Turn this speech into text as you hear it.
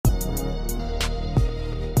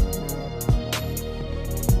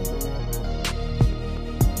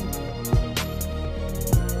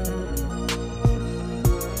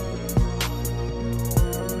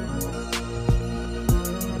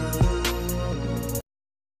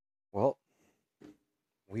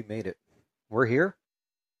We made it. We're here.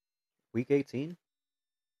 Week 18.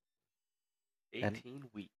 18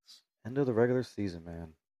 weeks. End of the regular season,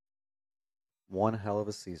 man. One hell of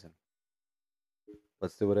a season.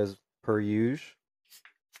 Let's do it as per usual.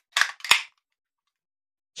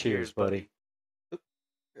 Cheers, buddy. Oop,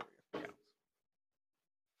 there we go.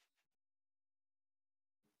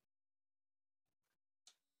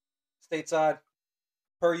 Stateside,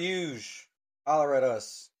 per usual. Holler at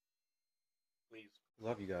us. Please.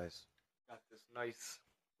 Love you guys. Got this nice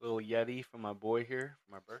little Yeti for my boy here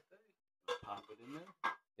for my birthday. Pop it in there.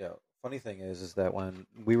 Yeah. Funny thing is that when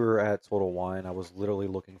we were at Total Wine, I was literally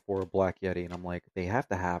looking for a Black Yeti, and I'm like, they have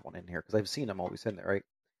to have one in here because I've seen them always in there, right?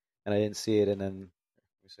 And I didn't see it, and then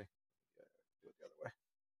let me see. Do it the other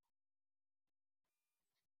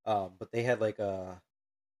way. But they had like a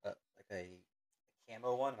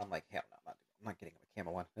camo one, and I'm like, hell no, I'm not getting a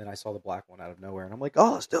camo one. And then I saw the black one out of nowhere, and I'm like,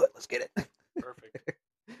 oh, let's do it, let's get it.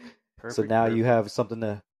 Perfect. So now you have something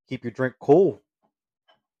to keep your drink cool.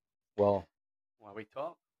 Well, while we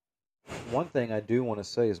talk. One thing I do want to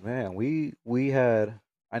say is, man, we had.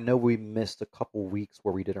 I know we missed a couple weeks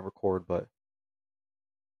where we didn't record, but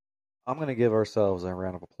I'm gonna give ourselves a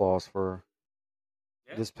round of applause for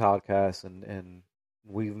this podcast, and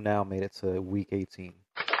we've now made it to week 18.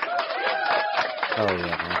 Oh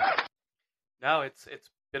yeah, man. No, it's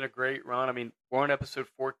been a great run. I mean, we're on episode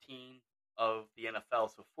 14 of the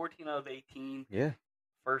NFL, so 14 out of 18. Yeah.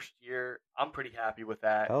 First year, I'm pretty happy with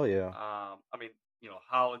that. Hell yeah. I mean,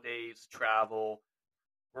 holidays, travel,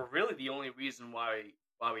 were really the only reason why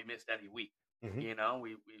we missed any week. Mhm. You know,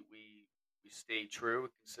 we stayed true,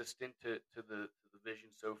 consistent to the vision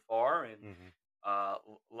so far, and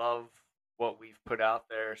love what we've put out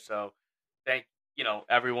there. So, thank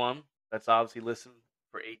everyone that's obviously listened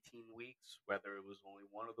for 18 weeks, whether it was only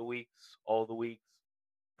one of the weeks, all the weeks.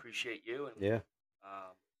 Appreciate you. And Yeah.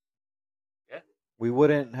 Yeah. We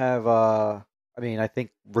wouldn't have. I mean, I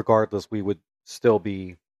think regardless, we would still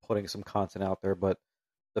be putting some content out there. But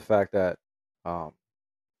the fact that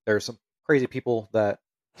there's some crazy people that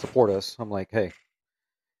support us, I'm like, hey,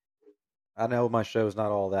 I know my show's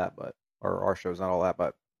not all that, or our show's not all that,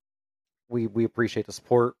 but we appreciate the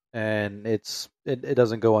support, and it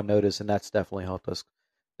doesn't go unnoticed, and that's definitely helped us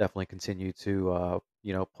definitely continue to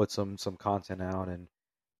put some content out and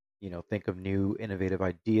think of new innovative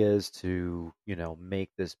ideas to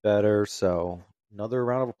make this better. So another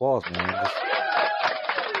round of applause, man.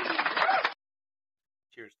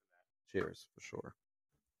 Cheers to that. Cheers for sure.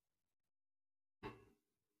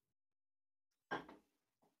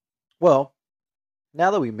 Well,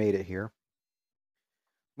 now that we made it here,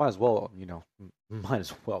 might as well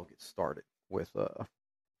get started with the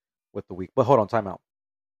week. But hold on, time out.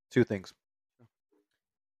 Two things.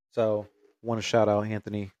 So, want to shout out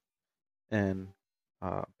Anthony and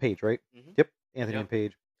Paige, right? Mm-hmm. Yep, Anthony and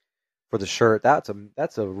Paige for the shirt. That's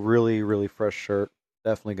a really, really fresh shirt.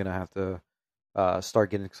 Definitely gonna have to start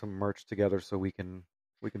getting some merch together so we can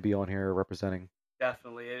be on here representing.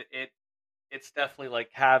 Definitely, it's definitely like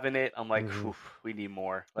having it. I'm like, we need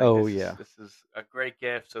more. Like, this is a great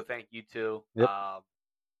gift. So thank you too. Yep.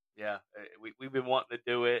 Yeah, we've been wanting to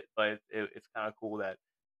do it, but it's kind of cool that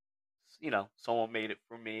someone made it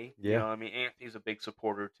for me. Yeah. You know what I mean? Anthony's a big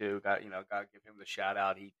supporter too. Gotta give him the shout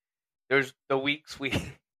out. There's the weeks we've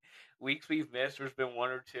missed. There's been one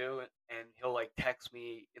or two, and he'll like text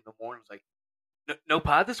me in the morning. It's like, no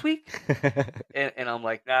pod this week, and I'm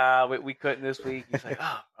like, nah, we couldn't this week. He's like,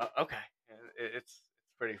 oh, okay. It's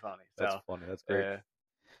pretty funny. That's funny. That's great. Yeah.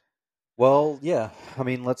 Well, yeah. I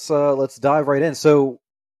mean, let's dive right in. So,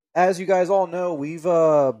 as you guys all know, we've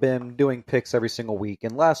been doing picks every single week,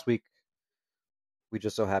 and last week we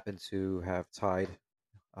just so happened to have tied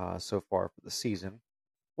so far for the season.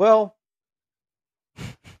 Well,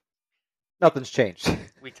 nothing's changed.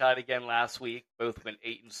 We tied again last week. Both went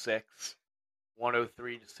 8-6,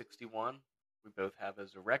 103 to 61. We both have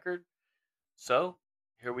as a record. So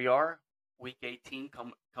here we are, week 18,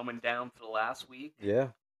 coming down to the last week. Yeah.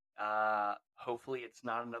 Hopefully it's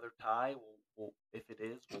not another tie. We'll if it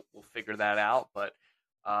is, we'll figure that out. But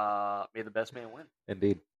may the best man win.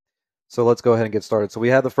 Indeed. So let's go ahead and get started. So we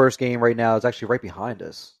have the first game right now. It's actually right behind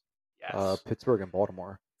us. Yes. Pittsburgh and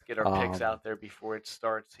Baltimore. Let's get our picks out there before it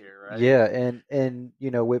starts here, right? Yeah, and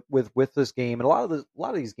with this game and a lot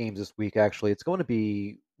of these games this week, actually, it's going to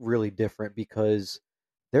be really different because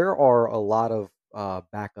there are a lot of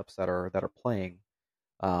backups that are playing.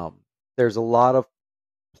 There's a lot of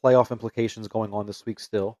playoff implications going on this week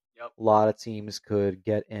still. Yep. A lot of teams could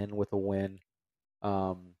get in with a win.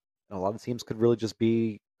 And a lot of teams could really just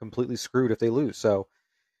be completely screwed if they lose. So,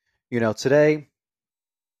 today,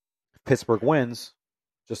 if Pittsburgh wins,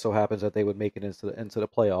 just so happens that they would make it into the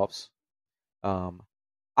playoffs. Um,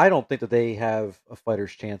 I don't think that they have a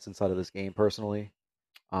fighter's chance inside of this game personally.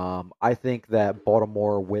 I think that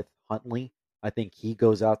Baltimore with Huntley, I think he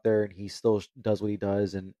goes out there and he still does what he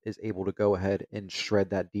does and is able to go ahead and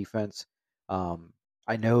shred that defense.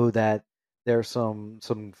 I know that there's some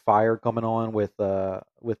fire coming on with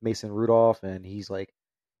Mason Rudolph, and he's like,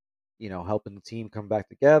 helping the team come back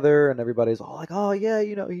together, and everybody's all like, oh yeah,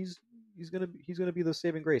 he's gonna be the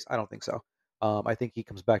saving grace. I don't think so. I think he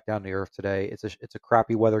comes back down to earth today. It's a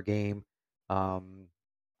crappy weather game. Um,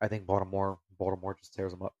 I think Baltimore just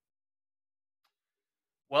tears them up.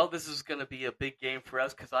 Well, this is going to be a big game for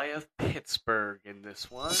us because I have Pittsburgh in this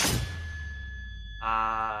one. Uh,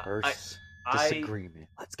 I, First I disagreement.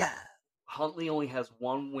 Let's go. Huntley only has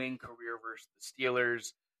one win career versus the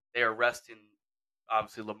Steelers. They are resting,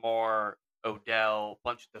 obviously, Lamar, Odell, a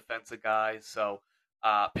bunch of defensive guys. So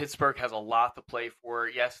Pittsburgh has a lot to play for.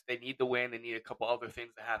 Yes, they need to win. They need a couple other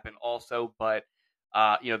things to happen also, but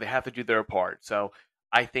they have to do their part. So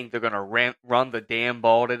I think they're going to run the damn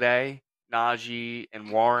ball today. Najee and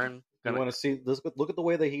Warren. You want to see this? Look at the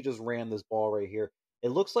way that he just ran this ball right here. It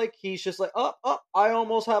looks like he's just like, I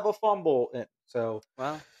almost have a fumble. And so,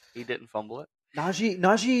 well, he didn't fumble it.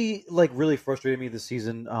 Najee like really frustrated me this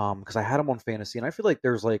season because I had him on fantasy, and I feel like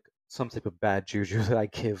there's like some type of bad juju that I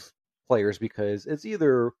give players because it's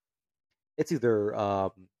either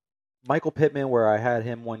Michael Pittman, where I had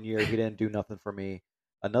him one year, he didn't do nothing for me.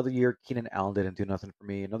 Another year, Keenan Allen didn't do nothing for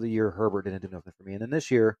me. Another year, Herbert didn't do nothing for me. And then this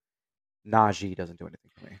year, Najee doesn't do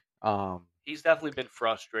anything for me. He's definitely been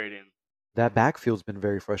frustrating. That backfield's been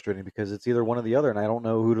very frustrating because it's either one or the other, and I don't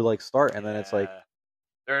know who to like start. And then it's like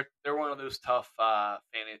they're one of those tough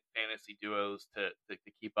fantasy duos to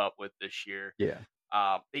keep up with this year. Yeah.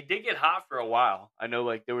 They did get hot for a while. I know,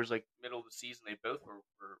 like there was like middle of the season, they both were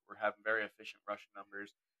having very efficient rushing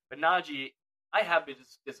numbers. But Najee, I have been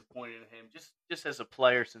disappointed in him just as a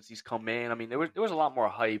player since he's come in. I mean, there was a lot more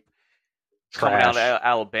hype coming out of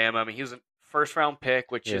Alabama. I mean, he was a first round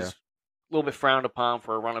pick, which is a little bit frowned upon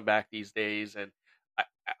for a running back these days. And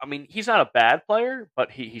I mean, he's not a bad player,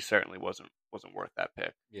 but he certainly wasn't worth that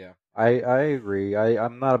pick. Yeah, I agree.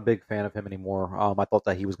 I'm not a big fan of him anymore. I thought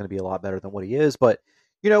that he was going to be a lot better than what he is, but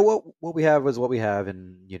what we have is what we have,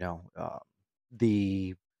 and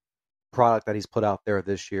the product that he's put out there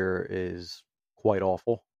this year is quite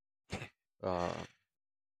awful.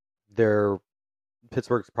 Their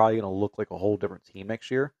Pittsburgh's probably going to look like a whole different team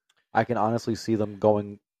next year. I can honestly see them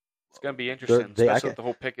going. It's going to be interesting, especially with the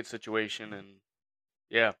whole Pickett situation, and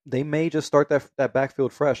yeah, they may just start that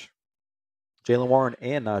backfield fresh. Jaylen Warren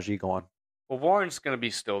and Najee gone. Well, Warren's going to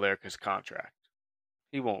be still there because contract.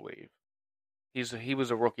 He won't leave. He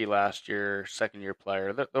was a rookie last year, second year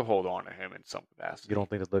player. They'll hold on to him in some capacity. You don't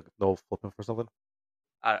think that they'll flip him for something?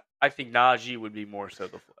 I think Najee would be more so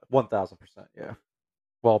the flip. 1,000%. Yeah.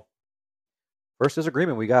 Well, first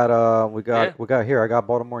disagreement we got here. I got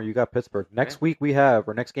Baltimore. You got Pittsburgh. Next game we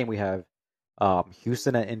have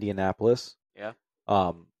Houston at Indianapolis. Yeah.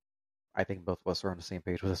 I think both of us are on the same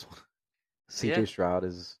page with this one. CJ Stroud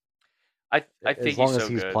is. I think as long as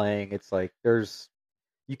he's playing, it's like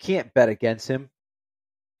you can't bet against him.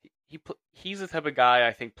 He's the type of guy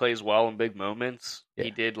I think plays well in big moments. Yeah.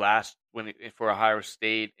 He did for Ohio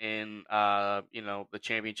State in the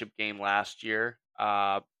championship game last year.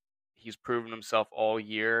 He's proven himself all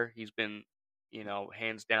year. He's been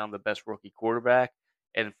hands down the best rookie quarterback,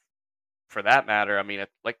 and for that matter, I mean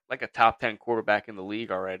like a top 10 quarterback in the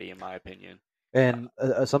league already, in my opinion. And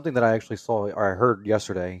something that I actually saw or I heard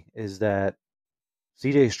yesterday is that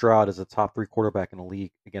C.J. Stroud is a top 3 quarterback in the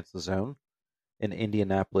league against the zone, and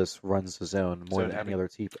Indianapolis runs the zone more than any other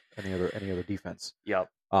defense. Yep.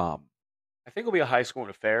 I think it'll be a high scoring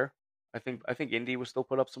affair. I think Indy will still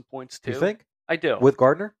put up some points too. You think? I do. With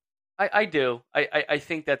Gardner? I do. I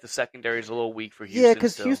think that the secondary is a little weak for Houston. Yeah,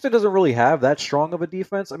 because Houston doesn't really have that strong of a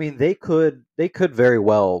defense. I mean, they could very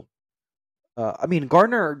well. I mean,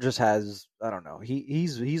 Gardner just has, I don't know.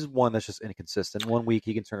 He's one that's just inconsistent. One week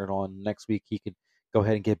he can turn it on. Next week he could go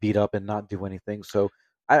ahead and get beat up and not do anything. So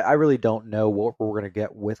I really don't know what we're going to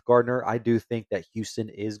get with Gardner. I do think that Houston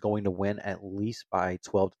is going to win at least by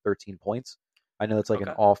 12 to 13 points. I know it's like an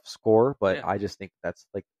off score, but I just think that's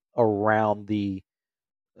like around the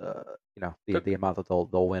the amount that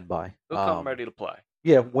they'll win by. They'll come ready to play.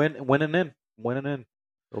 Yeah, winning in.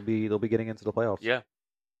 They'll be getting into the playoffs. Yeah,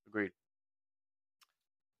 agreed.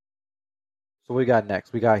 So we got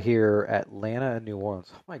next. We got here Atlanta and New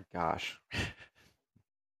Orleans. Oh my gosh.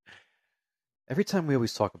 Every time we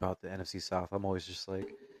always talk about the NFC South, I'm always just like,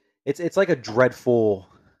 it's like a dreadful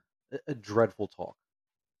talk.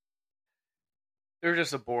 They're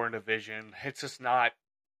just a boring division. It's just not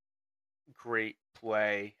great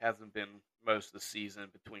play. Hasn't been most of the season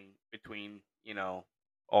between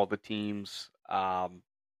all the teams. I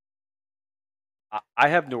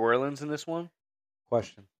have New Orleans in this one.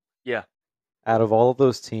 Question. Yeah. Out of all of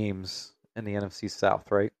those teams in the NFC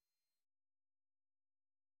South, right?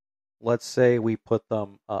 Let's say we put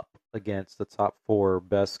them up against the top 4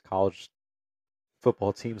 best college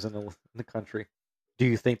football teams in the country. Do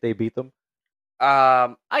you think they beat them?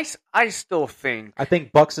 I still think I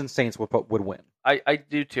think Bucks and Saints would win. I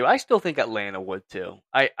do too. I still think Atlanta would too.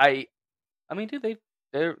 I mean, dude,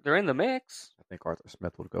 they're in the mix. I think Arthur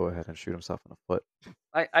Smith would go ahead and shoot himself in the foot.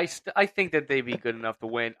 I think that they'd be good enough to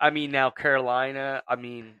win. I mean, now Carolina. I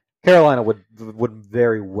mean, Carolina would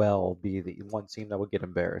very well be the one team that would get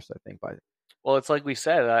embarrassed. I think by. Well, it's like we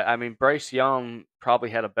said. I mean, Bryce Young probably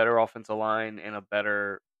had a better offensive line and a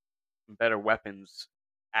better weapons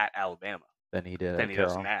at Alabama Than he did. Than he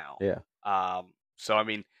does now. Yeah. So I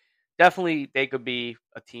mean, definitely they could be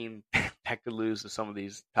a team that could lose to some of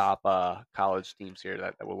these top college teams here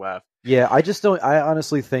that were left. Yeah, I just don't. I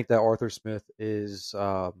honestly think that Arthur Smith is.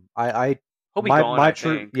 He'll be gone. My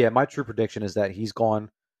true prediction is that he's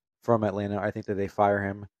gone from Atlanta. I think that they fire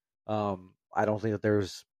him. I don't think that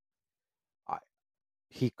there's.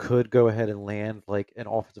 He could go ahead and land like an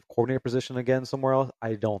offensive coordinator position again somewhere else.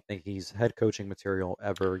 I don't think he's head coaching material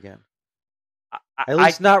ever again. At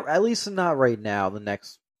least not right now. The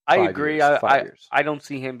next. I agree. I don't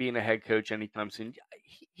see him being a head coach anytime soon.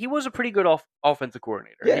 He was a pretty good offensive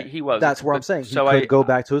coordinator. Yeah, he was. That's where I'm saying he could go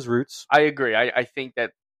back to his roots. I agree. I think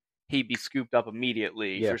that he'd be scooped up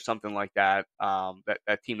immediately for something like that.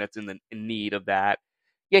 That team that's in need of that.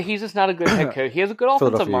 Yeah, he's just not a good head coach. He has a good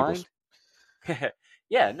offensive mind.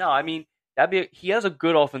 Yeah, no, I mean he has a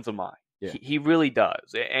good offensive mind. Yeah. He really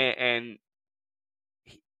does, and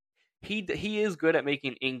he is good at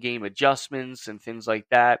making in-game adjustments and things like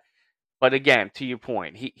that. But again, to your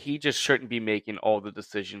point, he just shouldn't be making all the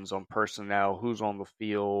decisions on personnel, who's on the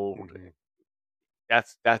field. Mm-hmm.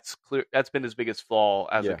 That's clear. That's been his biggest flaw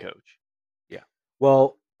as a coach. Yeah.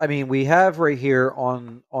 Well, I mean, we have right here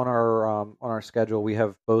on our schedule, we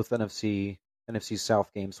have both NFC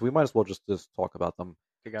South games. So we might as well just talk about them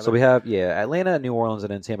together. So we have Atlanta at New Orleans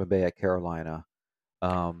and then Tampa Bay at Carolina.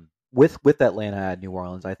 With Atlanta at New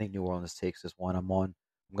Orleans, I think New Orleans takes this one. I'm going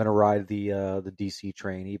to ride the DC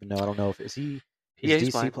train, even though I don't know if is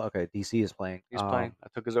DC playing. Okay, DC is playing. He's playing. I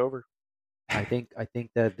took his over. I think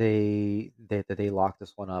that they locked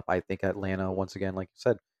this one up. I think Atlanta once again, like you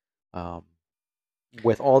said,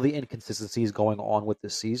 with all the inconsistencies going on with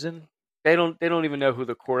this season, they don't even know who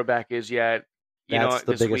the quarterback is yet. That's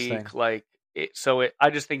the this biggest week, thing. I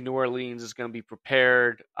just think New Orleans is going to be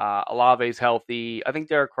prepared. Olave's healthy. I think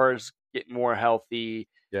Derek Carr's getting more healthy.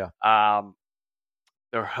 Yeah.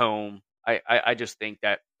 They're home. I just think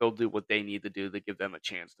that they'll do what they need to do to give them a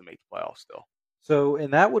chance to make the playoffs still. So,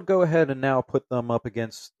 and that would go ahead and now put them up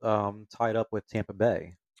against tied up with Tampa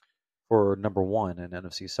Bay for number 1 in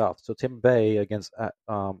NFC South. So Tampa Bay against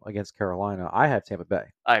Carolina. I have Tampa Bay.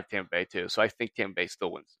 I have Tampa Bay too. So I think Tampa Bay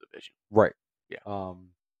still wins the division. Right. Yeah.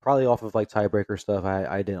 Probably off of like tiebreaker stuff.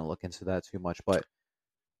 I didn't look into that too much, but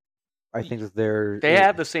I think that they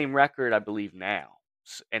have the same record, I believe now,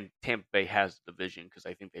 and Tampa Bay has the division because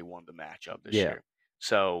I think they won the matchup this year.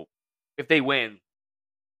 So if they win,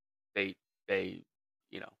 they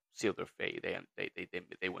seal their fate. They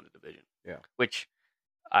win the division. Yeah. Which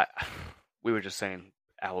we were just saying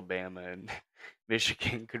Alabama and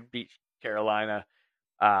Michigan could beat Carolina.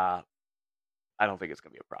 I don't think it's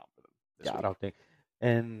going to be a problem for them. Yeah, I don't think.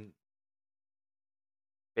 And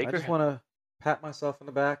Baker, I just want to pat myself on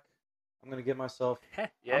the back. I'm going to give myself. I'm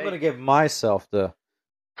going to give myself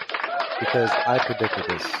because I predicted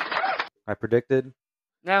this. I predicted.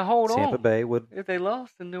 Now hold on. Tampa Bay would. If they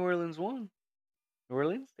lost, then New Orleans won. New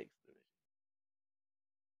Orleans takes the division.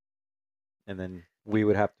 And then we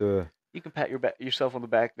would have to. You can pat yourself on the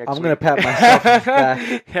back next week. I'm going to pat myself on the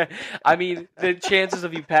back. I mean, the chances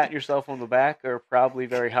of you patting yourself on the back are probably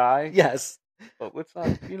very high. Yes. But let's not,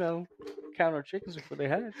 count our chickens before they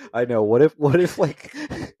hatch. I know. What if like.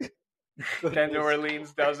 Then New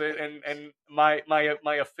Orleans does it, and my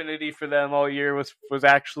affinity for them all year was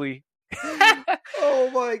actually.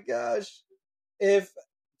 Oh my gosh! If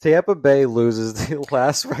Tampa Bay loses the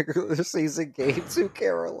last regular season game to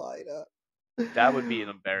Carolina, that would be an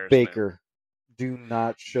embarrassment. Baker, do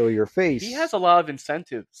not show your face. He has a lot of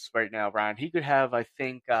incentives right now, Brian. He could have, I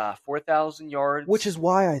think, 4,000 yards, which is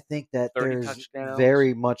why I think that there's touchdowns.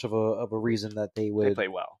 Very much of a reason that they would play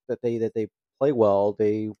well. That they play well.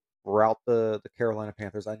 They route the Carolina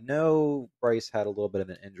Panthers. I know Bryce had a little bit of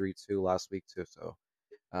an injury too last week too, so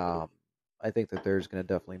um, I think that there's going to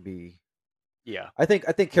definitely be. Yeah. I think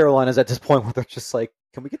Carolina's at this point where they're just like,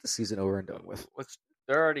 can we get the season over and done with?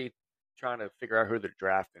 They're already trying to figure out who they're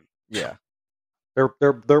drafting. Yeah,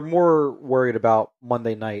 they're more worried about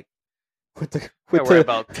Monday night with the They're worried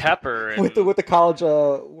about Tepper and with the college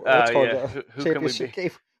what's called yeah. Who can we championship be?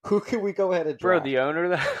 game. Who can we go ahead and Bro, draft? the owner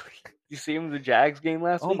that you see him in the Jags game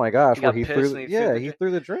last Oh week? my gosh, He where got he pissed threw and he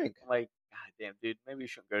threw the drink. I'm like, God damn, dude, maybe you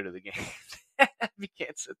shouldn't go to the game. You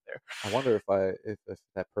can't sit there. I wonder if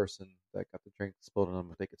that person that got the drink spilled on them,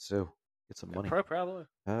 if they could sue, get some money. Probably.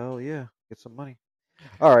 Hell yeah, get some money.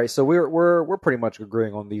 All right, so we're pretty much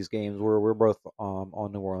agreeing on these games. We're both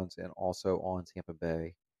on New Orleans and also on Tampa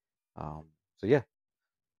Bay. So yeah.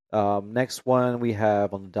 Next one we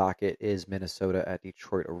have on the docket is Minnesota at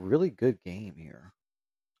Detroit. A really good game here.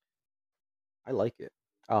 I like it.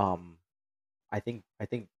 Um, I think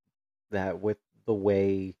that with the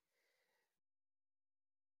way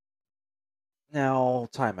now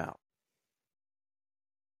timeout.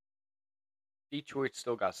 Detroit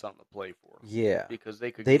still got something to play for. Yeah, because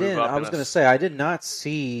they could. they Move didn't. up I was gonna say I did not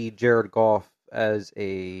see Jared Goff as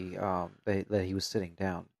a that he was sitting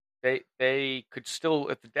down. They could still,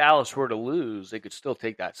 if the Dallas were to lose, they could still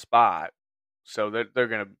take that spot. So they're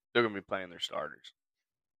gonna be playing their starters.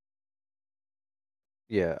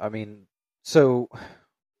 Yeah, I mean, so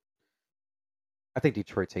I think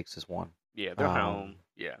Detroit takes this one. Yeah, they're home.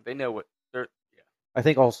 Yeah, they know what they're. Yeah, I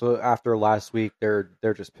think also after last week, they're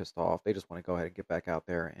just pissed off. They just want to go ahead and get back out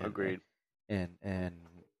there and agreed. and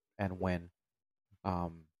win.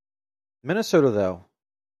 Minnesota though,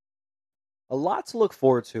 a lot to look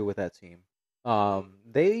forward to with that team.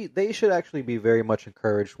 They should actually be very much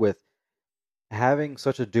encouraged with having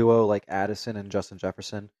such a duo like Addison and Justin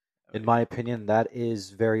Jefferson. In my opinion, that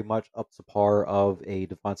is very much up to par of a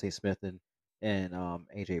Devontae Smith and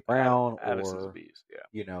AJ Brown Addison's or a beast.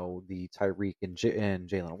 Yeah, the Tyreek and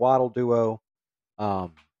Jalen Waddle duo.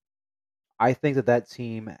 I think that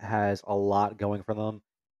team has a lot going for them.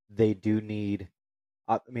 They do need.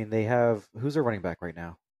 I mean, they have who's their running back right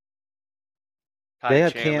now? Ty They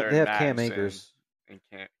have Chandler Cam. They have and Cam Madison, Akers. and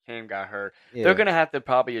Cam got hurt. Yeah. They're gonna have to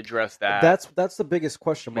probably address that. That's the biggest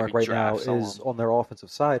question mark Maybe right now draft is someone. on their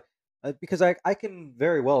offensive side, because I can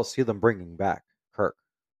very well see them bringing back Kirk.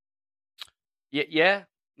 Yeah.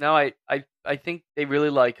 No, I think they really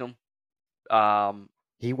like him.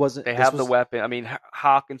 He wasn't. They have the weapon. I mean,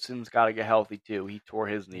 Hawkinson's got to get healthy too. He tore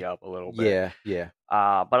his knee up a little bit. Yeah.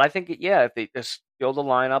 But I think if they just build the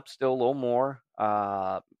lineup still a little more,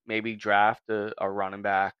 maybe draft a running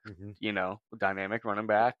back, a dynamic running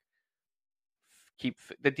back. Keep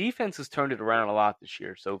the defense has turned it around a lot this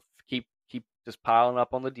year, so keep just piling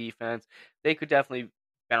up on the defense. They could definitely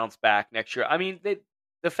bounce back next year. I mean,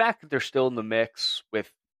 the fact that they're still in the mix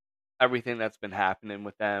with everything that's been happening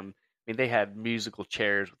with them. I mean, they had musical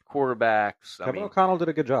chairs with quarterbacks. Kevin O'Connell did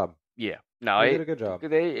a good job. Yeah, no, he did a good job.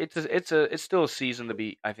 It's still a season to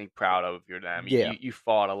be, I think, proud of if you're them. Yeah, you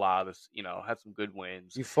fought a lot of this. Had some good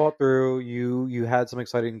wins. You fought through. You had some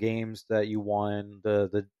exciting games that you won.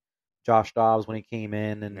 The Josh Dobbs when he came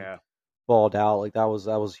in and balled out, like that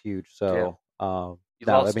was huge. So you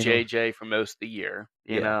lost JJ for most of the year.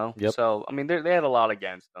 You know, yep. So I mean, they had a lot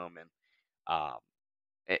against them, and I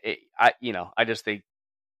just think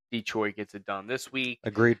Detroit gets it done this week.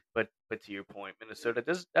 Agreed. But to your point, Minnesota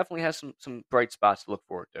definitely has some bright spots to look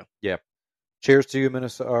forward to. Yeah. Cheers to you,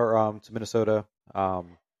 Minnesota,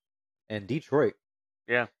 and Detroit.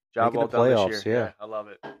 Yeah, job well done this year. Yeah, I love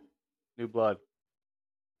it. New blood.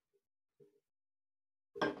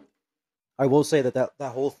 I will say that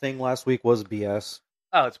whole thing last week was BS.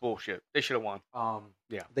 Oh, it's bullshit. They should have won.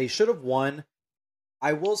 Yeah, they should have won.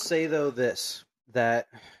 I will say though that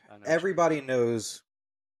everybody knows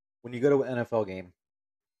when you go to an NFL game,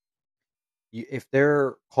 if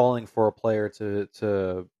they're calling for a player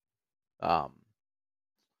to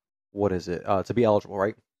what is it to be eligible,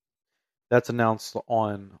 right? That's announced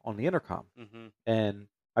on the intercom, and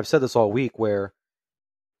I've said this all week where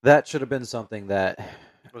that should have been something that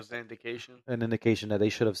was an indication that they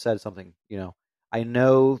should have said something. I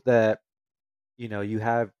know that you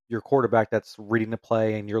have your quarterback that's reading the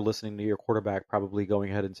play and you're listening to your quarterback probably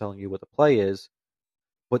going ahead and telling you what the play is,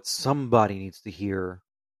 but somebody needs to hear.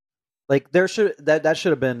 Like that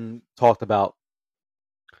should have been talked about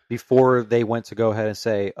before they went to go ahead and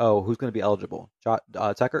say, "Oh, who's going to be eligible?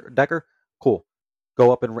 Decker, cool.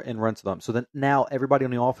 Go up and run to them." So then now everybody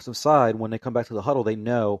on the offensive side, when they come back to the huddle, they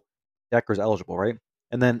know Decker's eligible, right?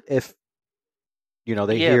 And then if They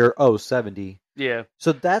Yeah, hear, oh, 70. yeah.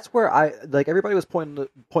 So that's where everybody was pointing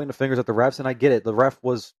the fingers at the refs, and I get it. That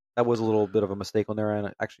was a little bit of a mistake on their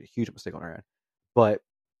end, actually a huge mistake on their end. But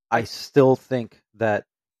I I still think that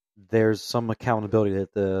there's some accountability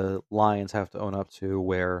that the Lions have to own up to,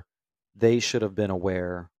 where they should have been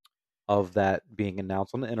aware of that being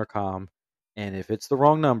announced on the intercom, and if it's the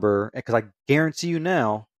wrong number, because I guarantee you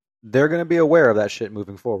now, they're going to be aware of that shit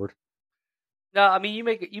moving forward. No, I mean you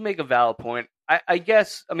make a valid point. I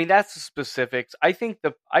guess I mean that's the specifics. I think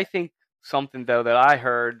something though that I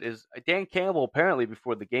heard is Dan Campbell apparently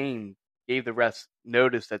before the game gave the refs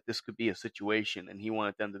notice that this could be a situation and he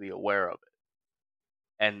wanted them to be aware of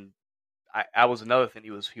it. And I was another thing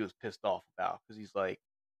he was pissed off about because he's like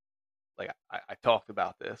I talked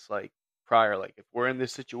about this like prior like if we're in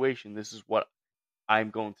this situation this is what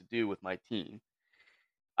I'm going to do with my team.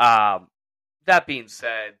 Um, that being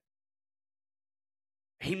said,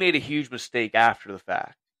 he made a huge mistake after the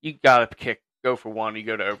fact. You got to go for one. You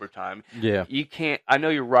go to overtime. Yeah. You can't. I know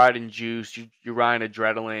you're riding juice. You're riding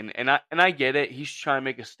adrenaline, and I get it. He's trying to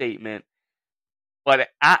make a statement, but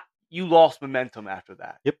you lost momentum after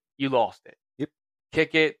that. Yep. You lost it. Yep.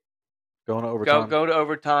 Kick it. Going to overtime. Go to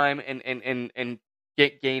overtime and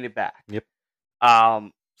gain it back. Yep.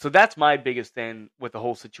 So that's my biggest thing with the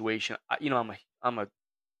whole situation. I'm a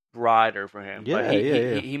rider for him, Yeah, but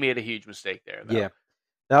yeah. he made a huge mistake there. Though. Yeah.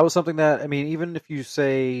 That was something that, I mean, even if you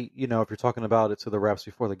say, if you're talking about it to the refs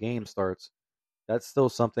before the game starts, that's still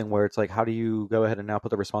something where it's like, how do you go ahead and now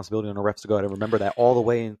put the responsibility on the refs to go ahead and remember that all the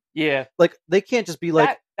way? And Yeah. like, they can't just be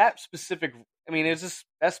like that specific. I mean, is this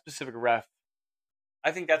that specific ref?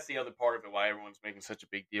 I think that's the other part of it why everyone's making such a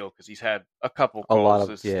big deal because he's had a couple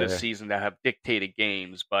calls this season that have dictated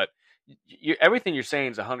games. But everything you're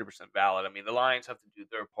saying is 100% valid. I mean, the Lions have to do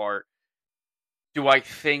their part. Do I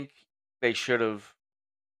think they should have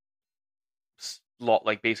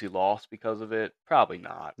basically lost because of it? Probably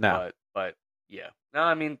not. No. But yeah. No,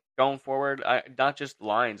 I mean, going forward, not just the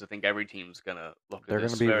Lions. I think every team's gonna look they're at going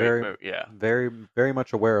this to be very, very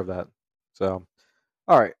much aware of that. So,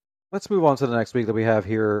 all right, let's move on to the next week that we have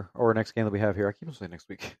here, or next game that we have here. I keep on saying next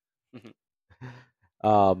week.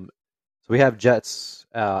 So we have Jets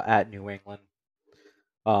at New England.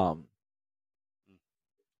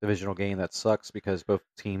 Divisional game that sucks because both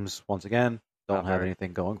teams, once again, don't have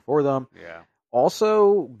anything going for them. Yeah.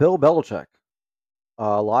 Also, Bill Belichick.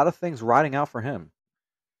 A lot of things riding out for him.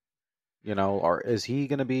 Is he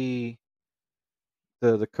going to be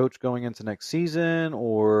the coach going into next season,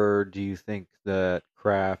 or do you think that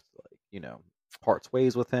Kraft, parts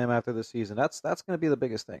ways with him after the season? That's going to be the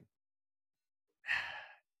biggest thing.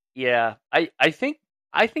 Yeah, I think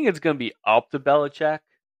it's going to be up to Belichick.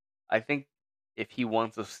 I think if he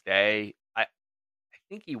wants to stay, I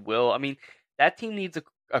think he will. I mean, that team needs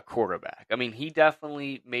a quarterback. I mean, he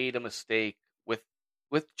definitely made a mistake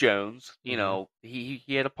with Jones. You know, he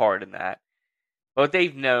had a part in that. But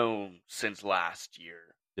they've known since last year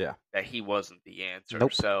that he wasn't the answer.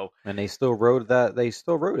 Nope. So and they still wrote that. They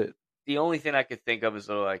still wrote it. The only thing I could think of is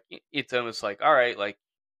like it's almost like, all right, like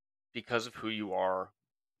because of who you are,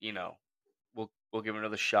 we'll give him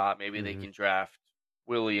another shot. Maybe they can draft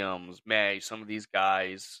Williams, May, some of these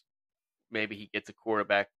guys. Maybe he gets a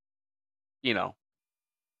quarterback.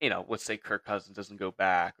 Let's say Kirk Cousins doesn't go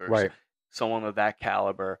back or someone of that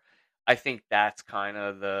caliber. I think that's kind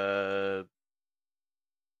of the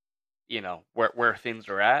where things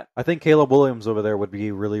are at. I think Caleb Williams over there would be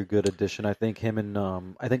a really good addition. I think him and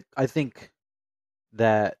I think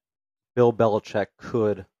that Bill Belichick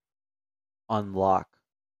could unlock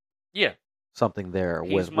something there.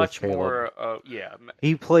 He's with much Caleb. more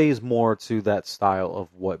he plays more to that style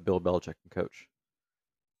of what Bill Belichick can coach.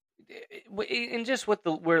 And just what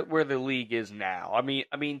where the league is now. I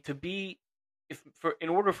mean to be in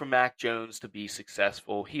order for Mac Jones to be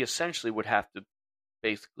successful, he essentially would have to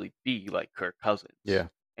basically be like Kirk Cousins. Yeah.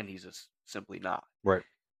 And he's just simply not. Right.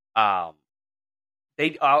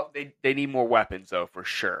 They need more weapons though, for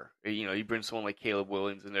sure. You bring someone like Caleb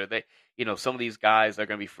Williams in there. They some of these guys are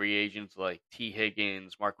going to be free agents like T.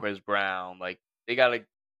 Higgins, Marquez Brown. Like they got to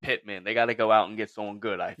Pittman. They got to go out and get someone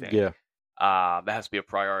good. I think. Yeah. That has to be a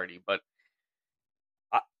priority. But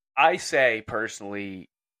I say personally,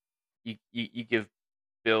 you give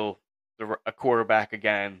Bill a quarterback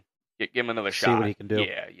again. Give him another shot. See what he can do.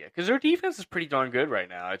 Yeah. Because their defense is pretty darn good right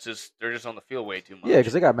now. It's just they're just on the field way too much. Yeah,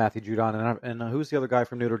 because they got Matthew Judon and who's the other guy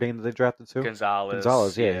from Notre Dame that they drafted too? Gonzalez.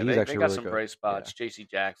 Yeah, he's actually they got really some good. bright spots. J.C.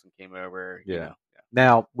 Jackson came over. Yeah.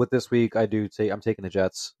 Now with this week, I'm taking the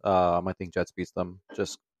Jets. I think Jets beats them.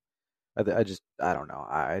 I don't know.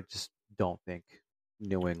 I just don't think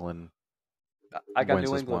New England. I got wins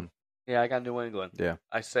New this England. one. Yeah, I got New England. Yeah,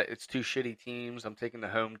 I said it's two shitty teams. I'm taking the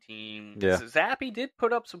home team. yeah. Zappy did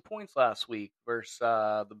put up some points last week versus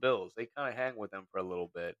the Bills. They kind of hang with them for a little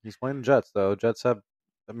bit. He's playing the Jets though. Jets have.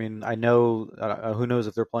 I mean, I know. Who knows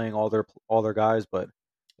if they're playing all their guys, but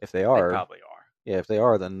if they They are, probably are. yeah, if they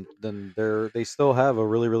are, then they still have a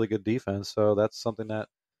really really good defense. So that's something that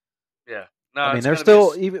Yeah. I No, mean it's they're gonna be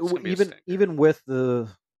still it's gonna be a even stinker. even with the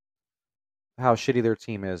how shitty their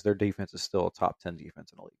team is, their defense is still a top 10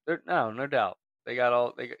 defense in the league. No doubt. They got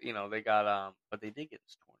all they got, they got but they did get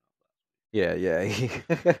this torn Yeah,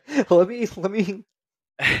 yeah. let me.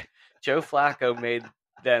 up. Joe Flacco made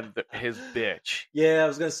them his bitch. Yeah, I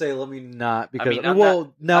was gonna say let me not I because I mean, mean, I'm not.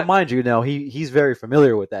 well, now mind you, no, he's very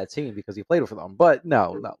familiar with that team because he played for them. But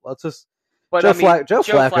no, let's just But I mean, Joe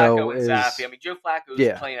Joe Flacco Flacco and Zappy. is I mean, Joe Flacco is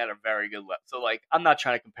yeah, playing at a very good level. So like, I'm not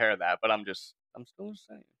trying to compare that, but I'm still just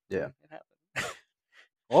saying. yeah. It happened.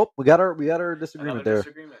 Well, we got our Another disagreement there.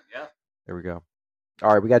 disagreement. Yeah. There we go.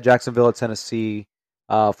 All right, we got Jacksonville at Tennessee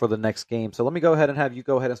for the next game. So let me go ahead and have you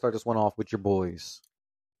go ahead and start this one off with your boys.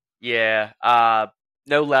 Yeah.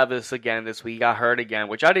 No Levis again this week. He got hurt again,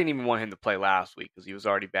 which I didn't even want him to play last week because he was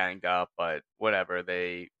already banged up. But whatever.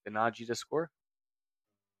 They Najee to score.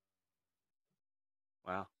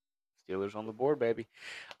 Wow. Steelers on the board, baby.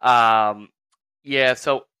 Um. Yeah.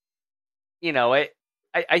 So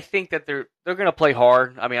I think that they're going to play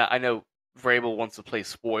hard. I mean, I know Vrabel wants to play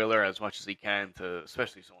spoiler as much as he can to,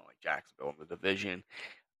 especially someone like Jacksonville in the division.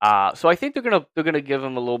 So I think they're gonna give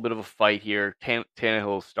him a little bit of a fight here.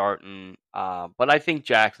 Tannehill's starting, but I think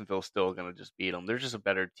Jacksonville's still gonna just beat them. They're just a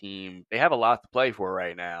better team. They have a lot to play for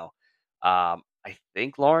right now. I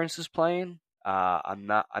think Lawrence is playing. I'm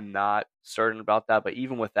not certain about that, but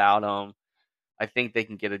even without him, I think they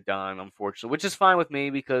can get it done. Unfortunately, which is fine with me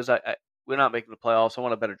because we're not making the playoffs. I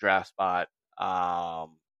want a better draft spot.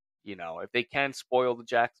 If they can spoil the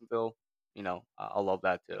Jacksonville, I love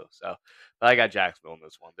that too. So, but I got Jacksonville in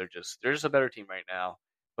this one. They're just a better team right now.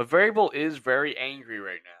 But Variable is very angry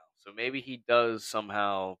right now, so maybe he does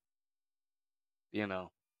somehow, you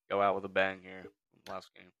know, go out with a bang here last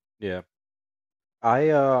game. Yeah.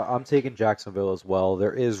 I'm taking Jacksonville as well.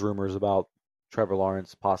 There is rumors about Trevor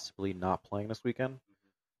Lawrence possibly not playing this weekend.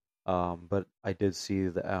 But I did see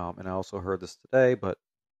and I also heard this today, but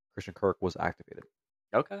Christian Kirk was activated.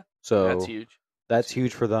 Okay, that's So huge. that's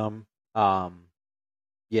huge for them.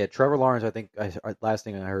 Yeah, Trevor Lawrence, I think last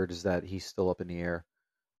thing I heard is that he's still up in the air.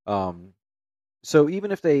 Um, so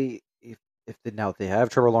even if they have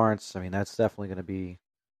Trevor Lawrence, I mean that's definitely going to be.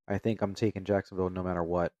 I think I'm taking Jacksonville no matter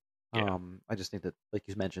what. Yeah, I just think that, like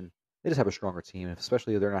you mentioned, they just have a stronger team,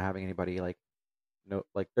 especially if they're not having anybody like no,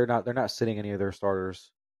 like they're not sitting any of their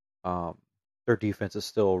starters. Um, their defense is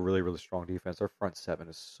still a really really strong defense. Their front seven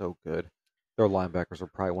is so good. Their linebackers are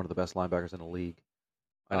probably one of the best linebackers in the league.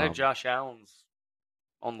 I know Um, Josh Allen's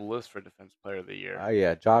on the list for Defensive Player of the Year.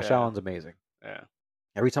 yeah, Josh Yeah, Allen's amazing. yeah,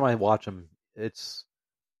 Every time I watch him, it's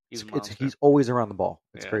he's a he's monster. always around the ball.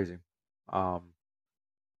 It's Yeah. crazy. Um,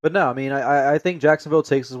 but no, I mean, I think Jacksonville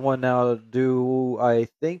takes this one now. Do I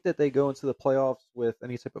think that they go into the playoffs with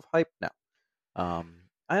any type of hype? No.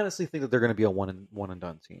 I honestly think that they're going to be a one and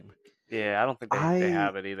done team. Yeah, I don't think they I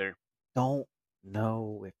have it either. don't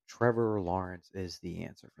know if Trevor Lawrence is the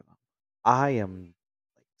answer for them. I am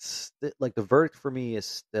like the verdict for me is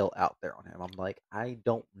still out there on him. I'm like, I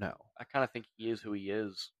don't know. I kind of think he is who he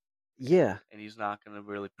is, Yeah, and he's not going to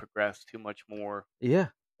really progress too much more. yeah,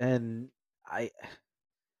 and I,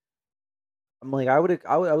 I'm like, I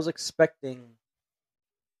was expecting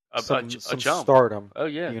A some jump. stardom, Oh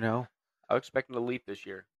yeah, you know, I was expecting to leap this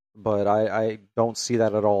year. but I don't see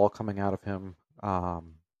that at all coming out of him.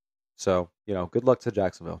 So good luck to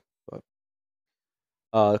Jacksonville.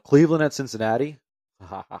 But Cleveland at Cincinnati.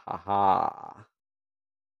 Ha ha ha ha.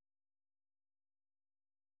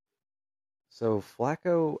 So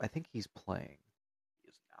Flacco, I think he's playing.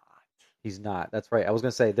 He's not. He's not. That's right. I was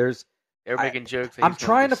gonna say there's. They're I making jokes that I'm he's going to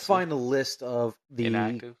trying be to find a list of the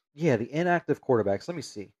inactive. the inactive quarterbacks. Let me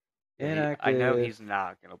see. Yeah, I know Inactive. he's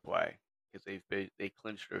not going to play because they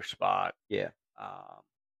clinched their spot. Yeah. Um,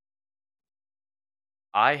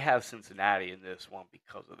 I have Cincinnati in this one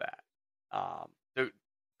because of that.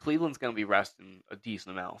 Cleveland's going to be resting a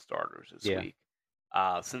decent amount of starters this Yeah. week.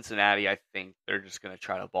 Cincinnati, I think they're just going to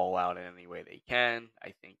try to ball out in any way they can.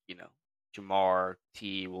 I think Jamar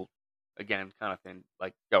T will again kind of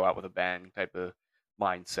like go out with a bang type of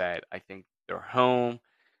mindset. I think they're home.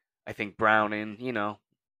 I think Browning,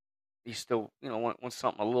 he still wants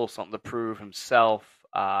something, a little something to prove himself.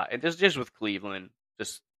 And just with Cleveland,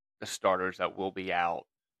 just the starters that will be out,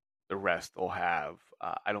 the rest will have.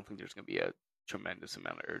 I don't think there's going to be a tremendous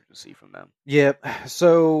amount of urgency from them. Yep.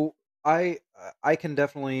 So I I can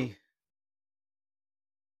definitely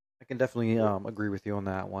agree with you on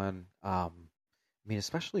that one. I mean,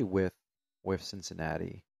 especially with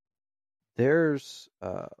Cincinnati. There's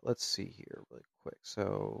let's see here really quick.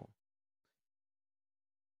 So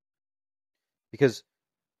because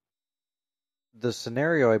the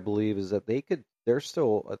scenario I believe is that there's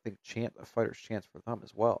still I think a fighter's chance for them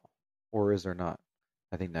as well, or is there not?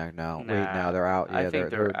 I think now wait now Nah, they're out. I Yeah, think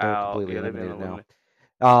they're they're out. completely Yeah, they've been eliminated now. eliminated.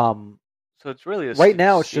 Um, So it's really the right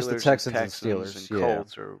now it's just the Steelers and Texans and Texans and Steelers. Yeah,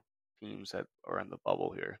 Colts are teams that are in the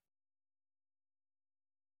bubble here.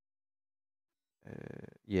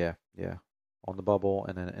 yeah, on the bubble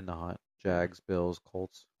and then in the hunt. Yeah. Jags, Bills,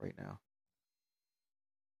 Colts right now.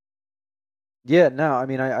 Yeah, no, I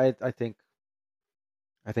mean I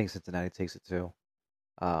think Cincinnati takes it too.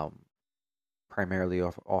 Um, primarily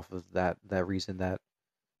off of that reason that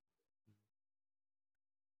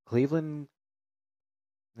Cleveland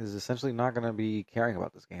is essentially not going to be caring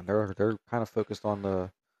about this game. They're kind of focused on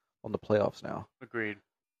the playoffs now. Agreed.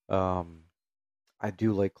 Um, I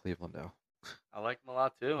do like Cleveland though. I like them a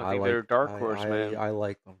lot too. I I think they're like a dark horse, man. I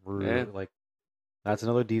like them Yeah, really like. That's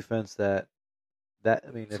another defense that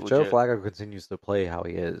I mean, it's if Joe legit. Flacco continues to play how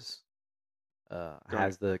he is, During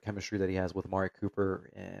has the chemistry that he has with Amari Cooper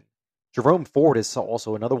and Jerome Ford is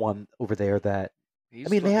also another one over there that I he's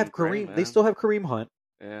mean they looking have great, Kareem they man. still have Kareem Hunt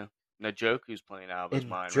Yeah. Najoku's playing out of his and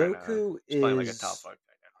mind right now. Joku He's playing like a top is five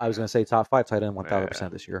tight end I was right going to say top 5 tight end now.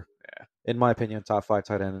 1000% this year. Yeah. In my opinion, top 5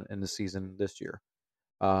 tight end in the season this year.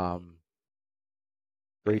 Um,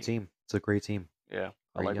 great Yeah. team. It's a great team. Yeah.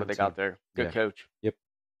 I Great like what young they got team. there. Good Yeah. coach. Yep.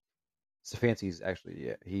 Stefanski's actually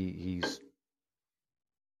yeah, he's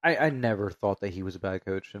I never thought that he was a bad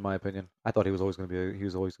coach in my opinion. I thought he was always going to be he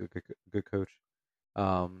was always a good coach.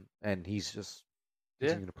 And he's just Yeah.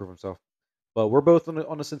 continuing to prove himself. But we're both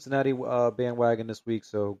on the Cincinnati bandwagon this week,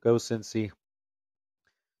 so go Cincy.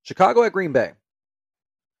 Chicago at Green Bay.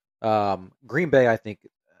 Green Bay, I think,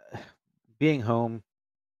 being home,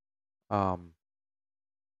 um,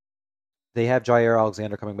 they have Jair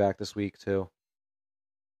Alexander coming back this week too.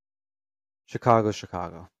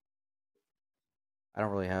 Chicago. I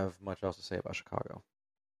don't really have much else to say about Chicago.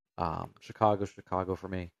 Chicago for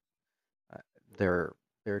me. Uh, They're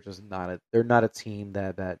just not a team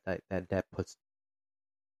that puts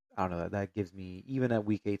I don't know that gives me even at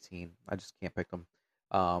week 18. I just can't pick them.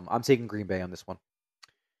 I'm taking Green Bay on this one.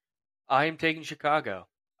 I'm taking Chicago.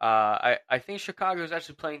 I think Chicago is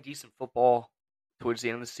actually playing decent football towards the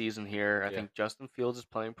end of the season here. I Yeah. think Justin Fields is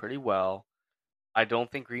playing pretty well. I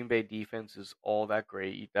don't think Green Bay defense is all that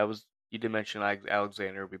great. You did mention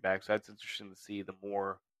Alexander will be back, so that's interesting to see the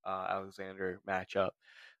more Alexander matchup.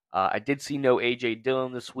 I did see no AJ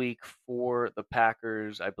Dillon this week for the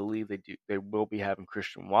Packers. I believe they will be having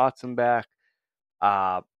Christian Watson back.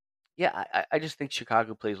 Uh, yeah, I just think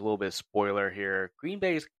Chicago plays a little bit of spoiler here. Green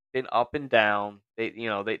Bay's been up and down.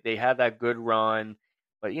 They had that good run,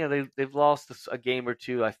 but they've lost a game or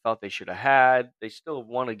two. I thought they should have had. They still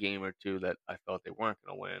won a game or two that I thought they weren't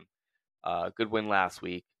going to win. Good win last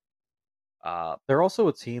week. They're also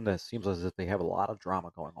a team that seems as if they have a lot of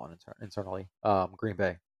drama going on internally. Green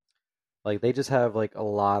Bay, like they just have like a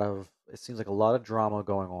lot of it seems like a lot of drama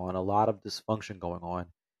going on, a lot of dysfunction going on,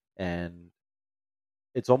 and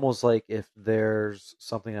it's almost like if there's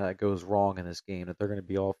something that goes wrong in this game, that they're going to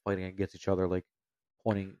be all fighting against each other, like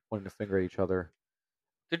pointing the finger at each other.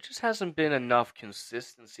 There just hasn't been enough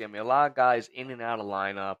consistency. I mean, a lot of guys in and out of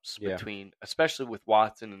lineups Yeah, between, especially with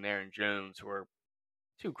Watson and Aaron Jones, who are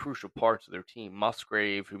two crucial parts of their team.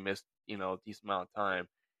 Musgrave, who missed a decent amount of time.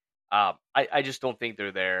 I just don't think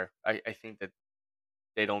they're there. I think that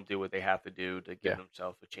they don't do what they have to do to give yeah.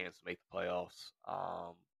 themselves a chance to make the playoffs.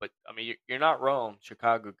 But I mean, you're not wrong.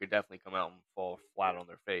 Chicago could definitely come out and fall flat on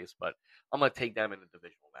their face, but I'm gonna take them in a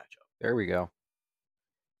divisional matchup. There we go.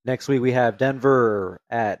 Next week we have Denver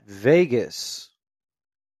at Vegas.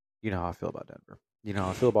 You know how I feel about Denver. You know how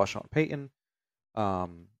I feel about Sean Payton.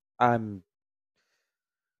 Um, I'm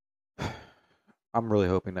I'm really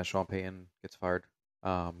hoping that Sean Payton gets fired.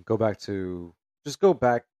 Go back to just go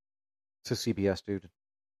back to CBS, dude.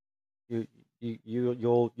 You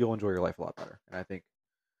you'll enjoy your life a lot better. And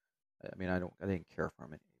I mean I didn't care for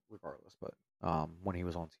him regardless, but when he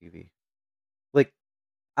was on TV, like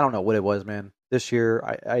I don't know what it was, man. This year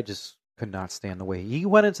I just could not stand the way he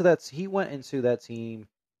went into that team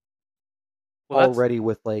Well, that's already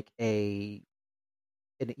with like an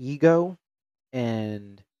ego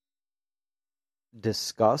and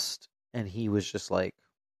disgust, and he was just like,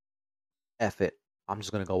 "F it, I'm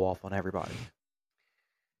just gonna go off on everybody."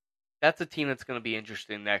 that's a team that's going to be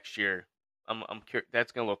interesting next year.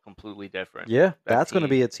 That's going to look completely different. Yeah, That that's going to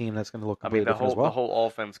team. be a team that's going to look I mean, completely different as the well. whole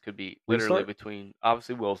offense could be literally Restart? between.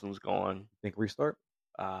 Obviously, Wilson's gone. Think restart?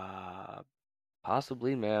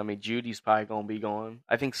 Possibly, man. I mean, Judy's probably going to be gone.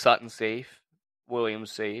 I think Sutton's safe.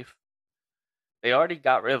 Williams safe. They already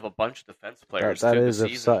got rid of a bunch of defense players That too this is if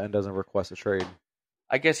season. Sutton doesn't request a trade.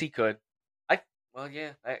 I guess he could.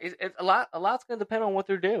 Yeah. It's a lot. A lot's going to depend on what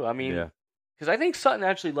they do. I mean, Yeah, because I think Sutton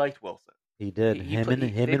actually liked Wilson. he did. He Him play, and he,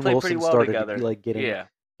 him they and played pretty Wilson well started together. like getting Yeah,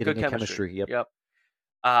 getting good a chemistry. Yep.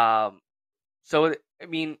 So I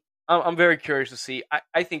mean, I'm very curious to see.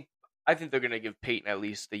 I think they're going to give Peyton at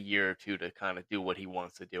least a year or two to kind of do what he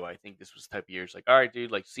wants to do. I think this was the type of years like, all right,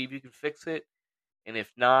 dude, like see if you can fix it, and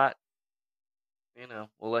if not,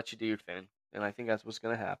 we'll let you do your thing. And I think that's what's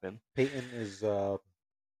going to happen. Peyton is Sean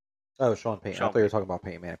Payton. I thought you were talking about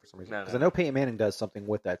Peyton Manning for some reason. Because I know Peyton Manning does something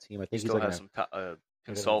with that team. I think he still has some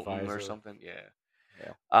consultant or something.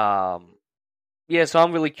 Yeah. Yeah, so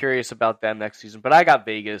I'm really curious about them next season. But I got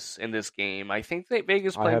Vegas in this game. I think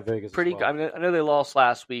Vegas played pretty good. I mean, I know they lost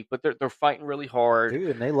last week, but they're fighting really hard. Dude,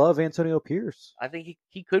 and they love Antonio Pierce. I think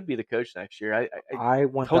he could be the coach next year. I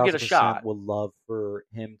 1000% would love for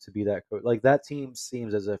him to be that coach. Like that team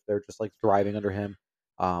seems as if they're just like thriving under him.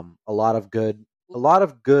 A lot of good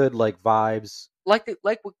like vibes.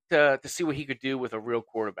 To see what he could do with a real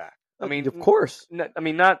quarterback. I mean, of course.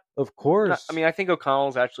 Of course. I mean, I think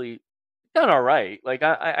O'Connell's actually done all right. Like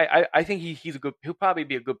I think he's a good. He'll probably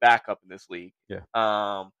be a good backup in this league. Yeah.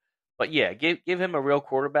 But yeah, give him a real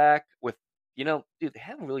quarterback with dude. They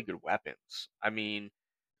have really good weapons. I mean,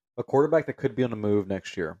 a quarterback that could be on the move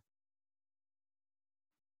next year.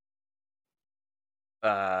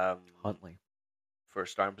 Huntley for a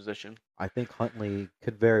starting position. I think Huntley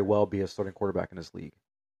could very well be a starting quarterback in this league.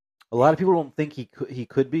 A lot of people don't think he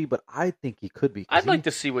could be, but I think he could be. I'd like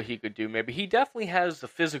to see what he could do. Maybe he definitely has the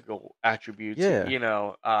physical attributes. Yeah.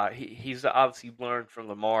 He's obviously learned from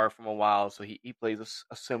Lamar from a while, so he plays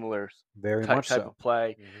a similar type of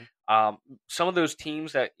play. Mm-hmm. Some of those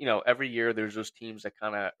teams that every year there's those teams that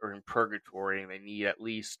kind of are in purgatory and they need at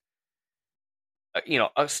least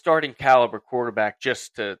a starting caliber quarterback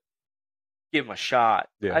just to give him a shot.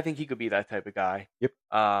 Yeah. I think he could be that type of guy. Yep.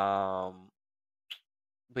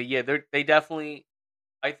 But yeah, they definitely.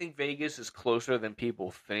 I think Vegas is closer than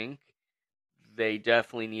people think. They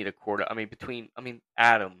definitely need a quarter. I mean,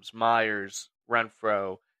 Adams, Myers,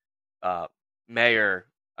 Renfro, Mayer.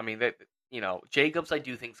 I mean, Jacobs. I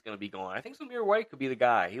do think is going to be gone. I think Zamir White could be the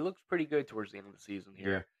guy. He looks pretty good towards the end of the season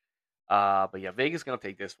here. Yeah. But yeah, Vegas is going to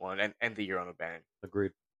take this one and end the year on a bang.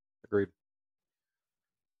 Agreed.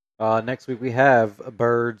 Next week we have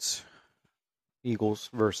Birds, Eagles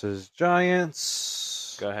versus Giants.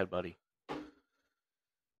 Go ahead, buddy.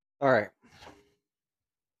 All right.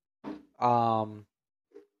 I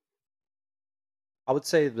would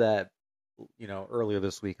say that earlier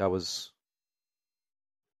this week I was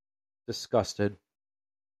disgusted.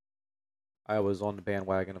 I was on the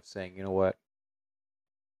bandwagon of saying, you know what?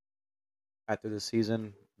 After this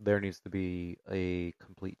season, there needs to be a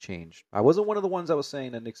complete change. I wasn't one of the ones that was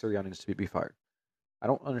saying that Nick Sirianni needs to be fired. I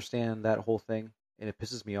don't understand that whole thing, and it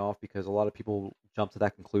pisses me off because a lot of people jump to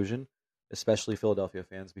that conclusion, especially Philadelphia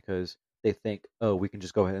fans, because they think, oh, we can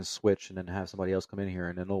just go ahead and switch and then have somebody else come in here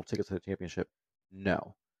and then they'll take us to the championship.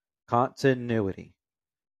 No. Continuity.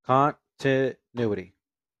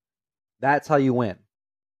 That's how you win.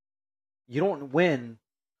 You don't win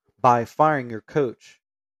by firing your coach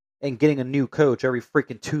and getting a new coach every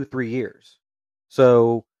freaking 2-3 years.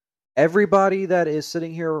 So everybody that is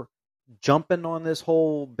sitting here jumping on this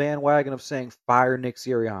whole bandwagon of saying fire Nick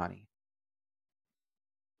Sirianni,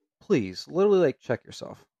 please, literally check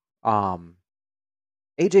yourself.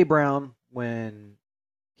 AJ Brown, when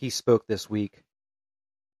he spoke this week,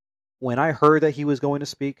 when I heard that he was going to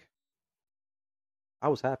speak, I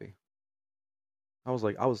was happy. I was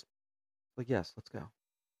like, yes, let's go.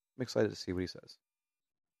 I'm excited to see what he says.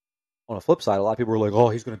 On the flip side, a lot of people were like, oh,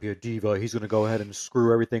 he's going to be a diva. He's going to go ahead and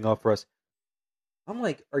screw everything up for us. I'm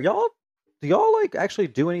like, do y'all actually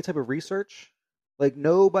do any type of research?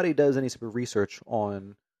 Nobody does any type of research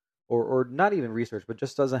on, or not even research, but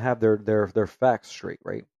just doesn't have their facts straight,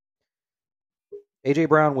 right? AJ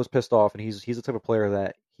Brown was pissed off, and he's the type of player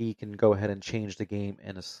that he can go ahead and change the game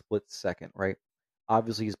in a split second, right?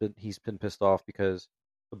 Obviously, he's been pissed off because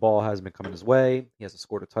the ball hasn't been coming his way. He hasn't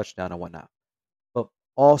scored a touchdown and whatnot. But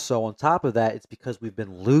also, on top of that, it's because we've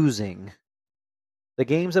been losing the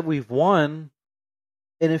games that we've won.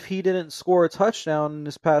 And if he didn't score a touchdown in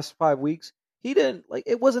this past 5 weeks,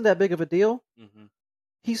 it wasn't that big of a deal. Mm-hmm.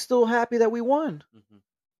 He's still happy that we won. Mm-hmm.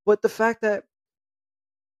 But the fact that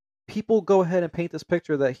people go ahead and paint this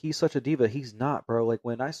picture that he's such a diva. He's not, bro. Like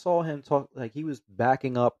when I saw him talk, like he was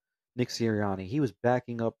backing up Nick Sirianni, he was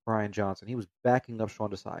backing up Brian Johnson, he was backing up Sean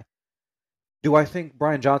Desai. Do I think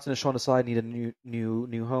Brian Johnson and Sean Desai need a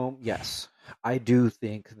new home? Yes, I do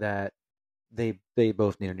think that they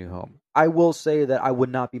both need a new home. I will say that I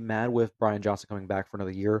would not be mad with Brian Johnson coming back for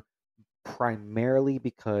another year, primarily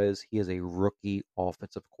because he is a rookie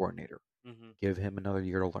offensive coordinator. Mm-hmm. Give him another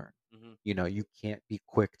year to learn. Mm-hmm. You can't be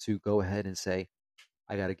quick to go ahead and say,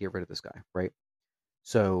 I got to get rid of this guy, right?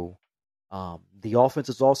 So, the offense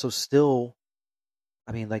is also still,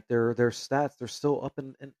 I mean, like their stats, they're still up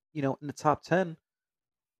in the top 10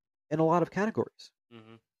 in a lot of categories.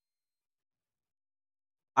 Mm-hmm.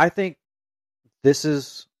 I think this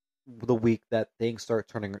is the week that things start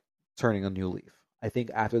turning a new leaf. I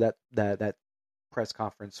think after that press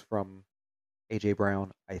conference from AJ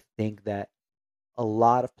Brown, I think that a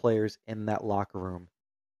lot of players in that locker room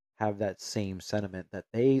have that same sentiment that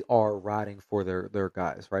they are riding for their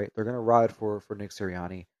guys, right? They're going to ride for Nick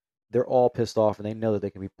Sirianni. They're all pissed off and they know that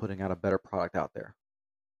they can be putting out a better product out there.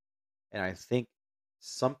 And I think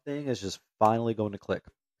something is just finally going to click.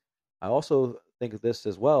 I also think of this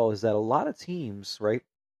as well is that a lot of teams, right?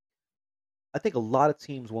 I think a lot of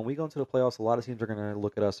teams, when we go into the playoffs, a lot of teams are going to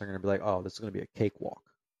look at us and are going to be like, "Oh, this is going to be a cakewalk,"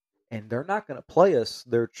 and they're not going to play us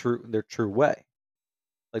their true way,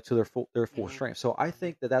 like to their full Mm-hmm. strength. So I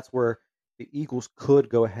think that that's where the Eagles could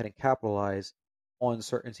go ahead and capitalize on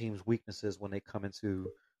certain teams' weaknesses when they come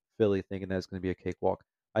into Philly, thinking that it's going to be a cakewalk.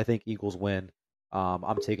 I think Eagles win.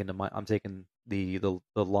 I'm taking the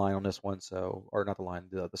line on this one, so or not the line,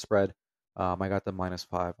 the spread. I got the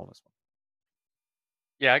 -5 on this one.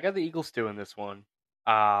 Yeah, I got the Eagles too in this one.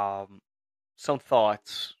 Some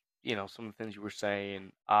thoughts, some of the things you were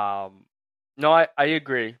saying. No, I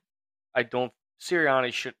agree. I don't.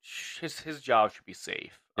 Sirianni should his job should be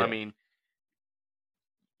safe. I Yeah, mean,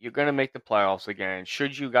 you're gonna make the playoffs again.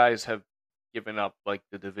 Should you guys have given up like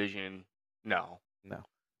the division? No. no,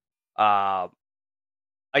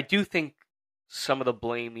 I do think some of the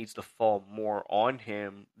blame needs to fall more on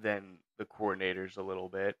him than the coordinators a little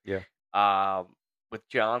bit. yeah, With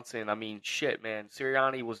Johnson, I mean, shit, man.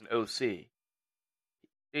 Sirianni was an OC.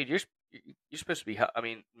 Dude, you're supposed to be. I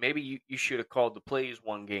mean, maybe you should have called the plays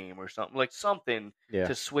one game or something like something yeah,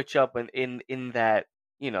 to switch up in that.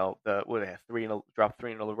 The what they have drop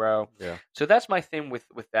three in a row. yeah. So that's my thing with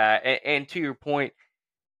that. And to your point,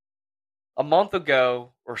 a month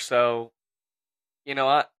ago or so,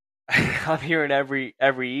 I I'm hearing every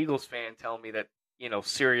Eagles fan tell me that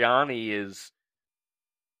Sirianni is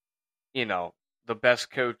the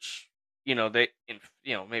best coach they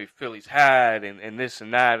maybe Philly's had and this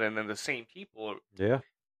and that, and then the same people Yeah,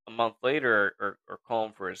 a month later are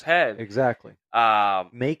calling for his head. exactly.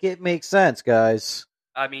 Um, Make it make sense, guys.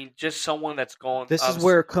 I mean, just someone that's gone. This is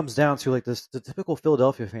where it comes down to like this. The typical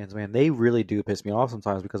Philadelphia fans, man, they really do piss me off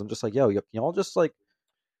sometimes because I'm just like, yo, can y'all just like,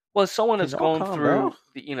 Well, as someone can that's y'all gone calm down?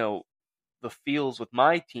 through the fields with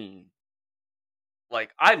my team.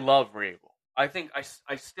 Like, I love Vrabel.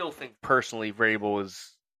 I still think personally Vrabel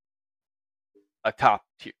is a top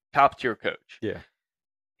tier coach. Yeah,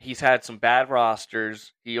 He's had some bad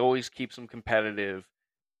rosters. He always keeps them competitive.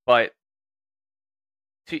 But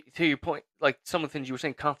to your point, like some of the things you were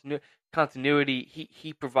saying, continuity.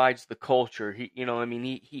 He provides the culture. What I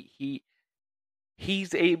mean.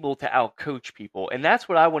 He's able to outcoach people, and that's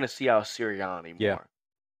what I want to see out of Sirianni more. Yeah.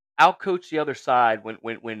 Outcoach the other side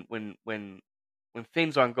when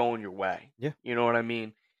things aren't going your way. Yeah. You know what I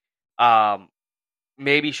mean?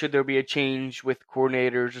 Maybe should there be a change with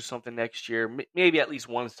coordinators or something next year? Maybe at least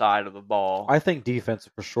one side of the ball. I think defense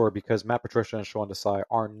for sure because Matt Patricia and Sean Desai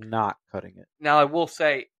are not cutting it. Now, I will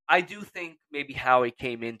say, I do think maybe Howie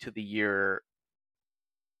came into the year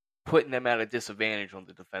putting them at a disadvantage on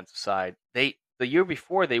the defensive side. The year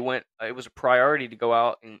before they went, it was a priority to go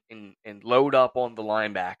out and load up on the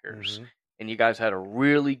linebackers, Mm-hmm. and you guys had a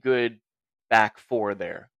really good back four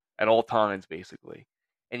there at all times, basically.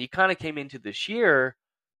 And you kind of came into this year,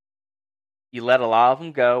 you let a lot of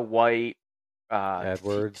them go. White,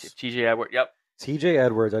 Edwards, TJ Edwards. Yep. TJ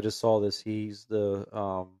Edwards. I just saw this. He's he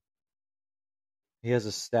has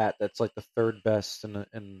a stat that's like the third best in the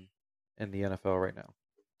NFL right now.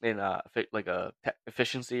 In like a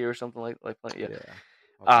efficiency or something like yeah.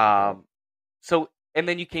 Yeah. So and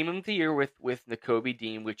then you came into the year with Nakobe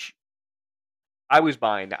Dean, which I was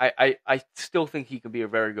buying. I still think he can be a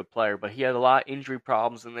very good player, but he had a lot of injury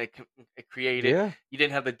problems, and it created. Yeah. You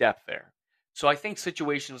didn't have the depth there. So I think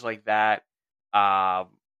situations like that,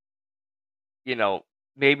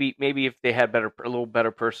 maybe if they had a little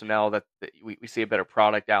better personnel, that we see a better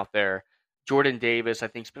product out there. Jordan Davis, I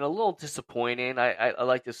think, has been a little disappointing. I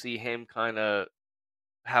like to see him kind of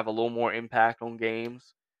have a little more impact on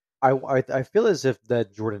games. I feel as if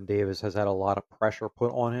that Jordan Davis has had a lot of pressure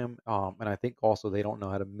put on him, and I think also they don't know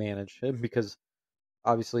how to manage him because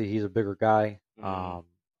obviously he's a bigger guy. Mm.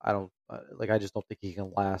 I don't I just don't think he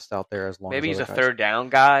can last out there as long as Maybe he's other a guys. third down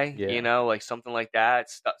guy, Yeah, like something like that.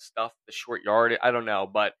 Stuff the short yard. I don't know,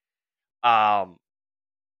 but um,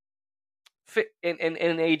 and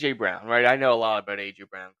AJ Brown, right? I know a lot about AJ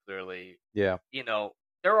Brown. Clearly, yeah.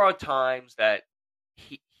 there are times that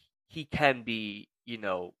he he can be,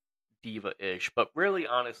 diva-ish, but really,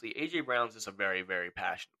 honestly, AJ Brown's just a very, very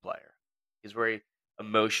passionate player. He's a very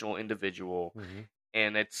emotional individual, Hmm.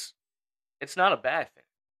 and it's not a bad thing.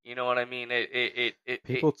 You know what I mean? At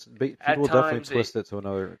People definitely times twist it to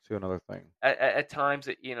another thing. at times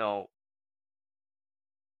it even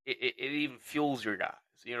fuels your guys.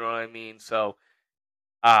 You know what I mean? So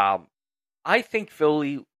um, I think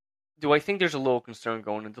Philly. Do I think there's a little concern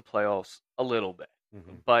going into playoffs? A little bit,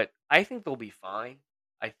 Hmm. but I think they'll be fine.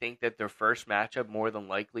 I think that their first matchup more than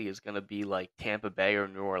likely is going to be like Tampa Bay or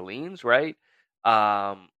New Orleans, right?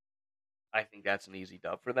 Um, I think that's an easy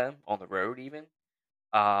dub for them on the road, even.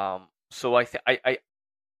 So I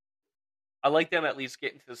like them at least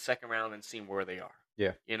getting to the second round and seeing where they are.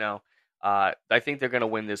 Yeah. You know, I think they're going to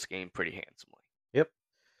win this game pretty handsomely. Yep.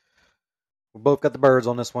 We both got the birds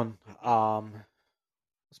on this one. Mhm.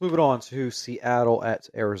 Let's move it on to Seattle at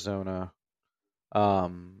Arizona.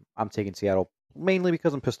 I'm taking Seattle mainly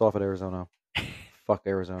because I'm pissed off at Arizona. Fuck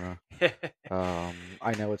Arizona.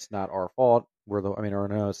 I know it's not our fault. Or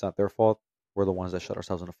no, it's not their fault. We're the ones that shot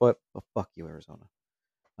ourselves in the foot. But fuck you, Arizona.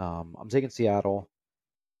 I'm taking Seattle.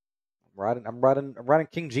 I'm riding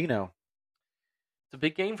King Gino. It's a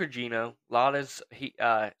big game for Gino. A lot of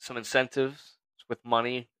some incentives with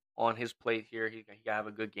money on his plate here. He got have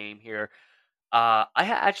a good game here.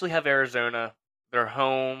 Actually have Arizona. They're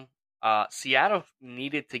home. Seattle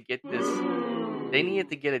needed to get this. They needed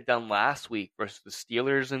to get it done last week versus the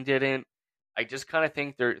Steelers and didn't. I just kind of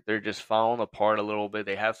think they're just falling apart a little bit.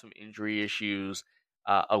 They have some injury issues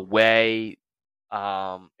away.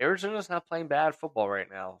 Arizona's not playing bad football right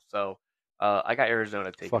now, so I got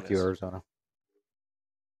Arizona taking Fuck you, this. Arizona.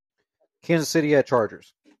 Kansas City at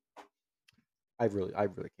Chargers. I really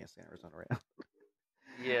can't stand Arizona right now.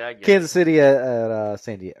 Yeah, I get it. Kansas City at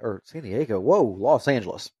San Diego. Whoa, Los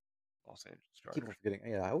Angeles. Los Angeles I keep on Chargers. forgetting.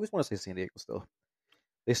 Yeah, I always want to say San Diego. Still,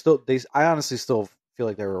 I honestly still feel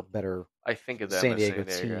like they're a better I think of them San as Diego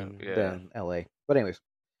San Diego. team Yeah. than LA. But anyways,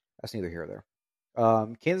 that's neither here nor there.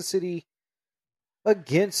 Kansas City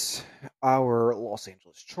against our Los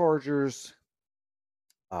Angeles Chargers.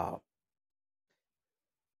 Uh,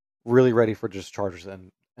 really ready for just Chargers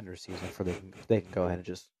and end of season for they can go ahead and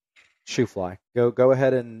just shoe fly. Go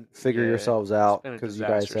ahead and figure Yeah. yourselves It's out been a because you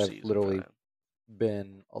guys disaster have season for literally them.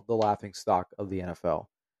 been the laughing stock of the NFL.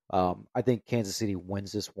 I think Kansas City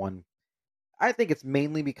wins this one. I think it's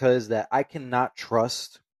mainly because that I cannot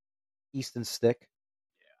trust Easton Stick.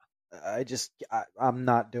 I'm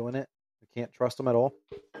not doing it. I can't trust him at all.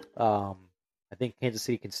 Um, I think Kansas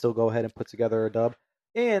City can still go ahead and put together a dub,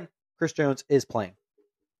 and Chris Jones is playing.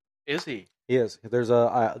 Is he? He is. There's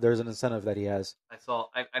an incentive that he has. I saw.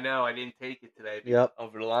 I know. I didn't take it today Yep.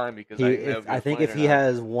 over the line because I He didn't know if if he I was think playing if or he not.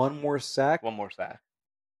 has one more sack, One more sack.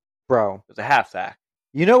 bro. It was a half sack.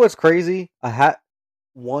 You know what's crazy?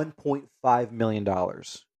 $1.5 million.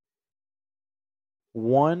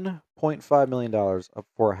 $1.5 million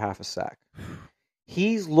for a half a sack.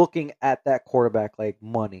 He's looking at that quarterback like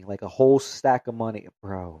money, like a whole stack of money,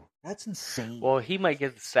 bro. That's insane. Well, he might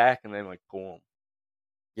get the sack and then like pull him.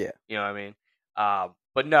 Yeah. You know what I mean?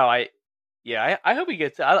 But no, I hope he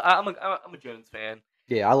gets it. I'm a Jones fan.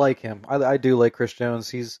 Yeah, I like him. I do like Chris Jones.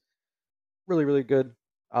 He's really, really good.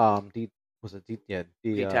 D was it D? Yeah,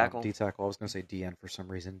 D tackle. D tackle. I was gonna say DN for some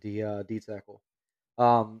reason. D tackle.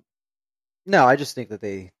 Um, no, I just think that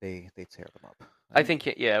they tear them up. I think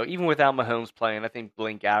even without Mahomes playing, I think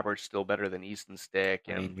Blake Gabbert's still better than Easton Stick.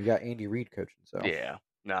 I And mean, you got Andy Reid coaching, so yeah,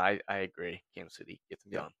 no, I agree. Kansas City gets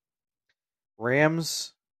it yeah. done.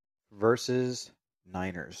 Rams versus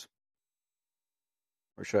Niners,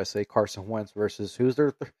 or should I say Carson Wentz versus who's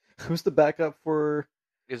the backup for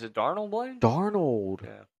Is it Darnold playing? Darnold?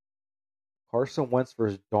 Yeah, Carson Wentz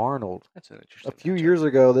versus Darnold. that's an A interesting few matchup. years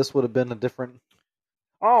ago, this would have been a different.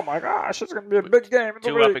 Oh my gosh, it's gonna be a big game.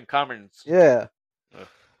 Two up and comers. Yeah.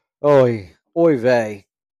 Ugh. Oy vey.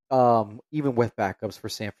 Even with backups for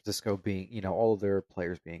San Francisco being, all of their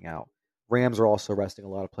players being out. Rams are also resting a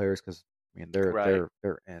lot of players because they're Right.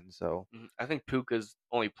 they're in. So I think Puka's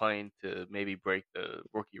only playing to maybe break the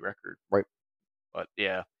rookie record. right. But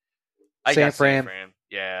yeah. I San got San Fran. Fran.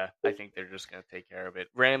 Yeah, I think they're just going to take care of it.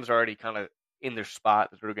 Rams are already kind of in their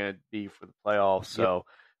spot that they're going to be for the playoffs, Yep, so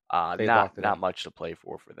they locked it not in. much to play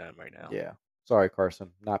for them right now. Yeah. Sorry,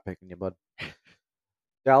 Carson. Not picking you, bud.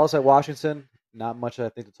 Dallas at Washington. Not much I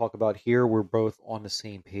think to talk about here. We're both on the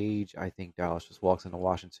same page. I think Dallas just walks into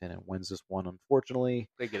Washington and wins this one, unfortunately.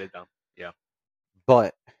 They get it done. Yeah.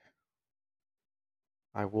 But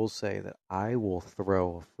I will say that I will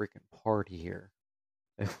throw a freaking party here.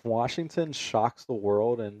 If Washington shocks the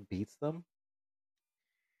world and beats them,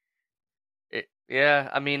 Yeah,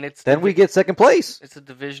 I mean then we get second place. it's a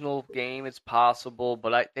divisional game. It's possible,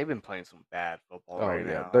 but they've been playing some bad football Oh right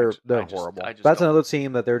yeah, now. they're horrible. I just That's don't another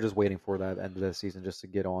team that they're just waiting for that end of the season just to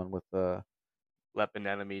get on with the. let an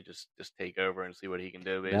enemy just take over and see what he can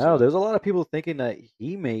do. Basically. No, there's a lot of people thinking that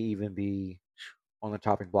he may even be on the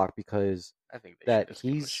chopping block because I think they should that just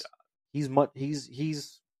give him a shot.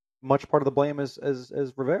 he's much part of the blame as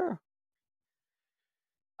Rivera.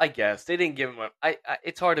 I guess they didn't give him a.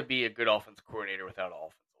 It's hard to be a good offensive coordinator without an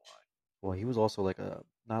offensive line. Well, he was also like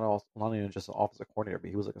not even just an offensive coordinator, but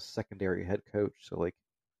he was like a secondary head coach. So like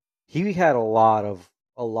he had a lot of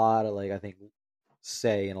like I think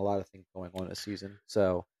say and a lot of things going on this season.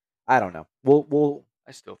 So I don't know. We'll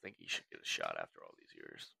I still think he should get a shot after all these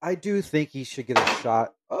years. I do think he should get a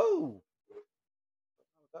shot. Oh,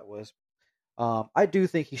 that was. I do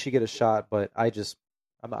think he should get a shot, but I don't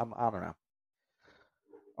know.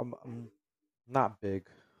 I'm not big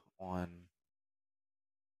on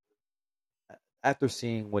after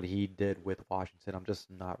seeing what he did with Washington. I'm just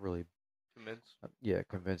not really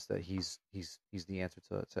convinced that he's the answer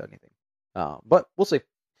to anything. But we'll see.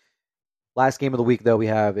 Last game of the week though we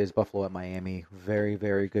have is Buffalo at Miami. Very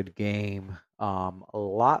very good game. A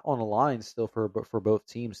lot on the line still for both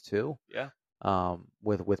teams too. Yeah.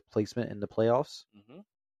 With placement in the playoffs. Mm-hmm.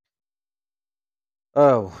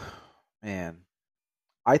 Oh man,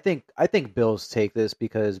 I think Bills take this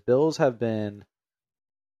because Bills have been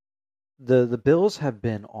the Bills have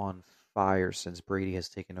been on fire since Brady has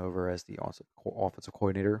taken over as the offensive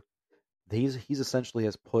coordinator. He's essentially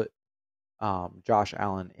has put Josh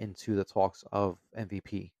Allen into the talks of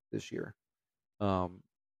MVP this year. I'm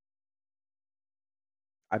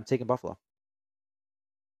taking Buffalo.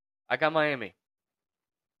 I got Miami.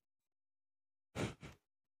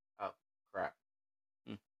 Oh crap!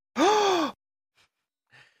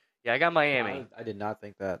 Yeah, I got Miami. I did not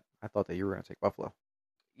think that. I thought that you were going to take Buffalo.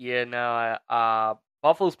 Yeah, no.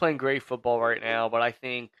 Buffalo's playing great football right now, but I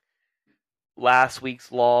think last week's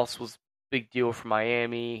loss was a big deal for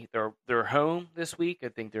Miami. They're home this week. I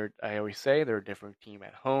think I always say they're a different team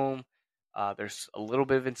at home. There's a little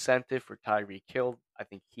bit of incentive for Tyreek Hill. I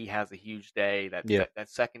think he has a huge day. That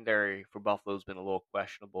secondary for Buffalo's been a little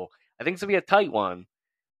questionable. I think it's gonna be a tight one.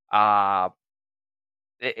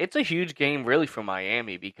 It's a huge game really for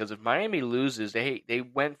Miami because if Miami loses, they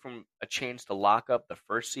went from a chance to lock up the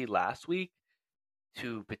first seed last week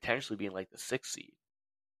to potentially being like the sixth seed,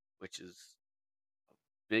 which is a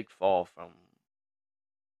big fall from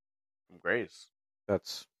grace.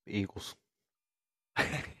 That's the Eagles.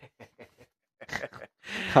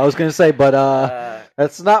 I was gonna say, but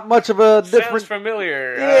that's not much of a different. Sounds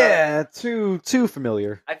familiar. Yeah, too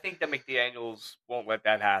familiar. I think that McDaniels won't let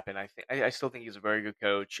that happen. I still think he's a very good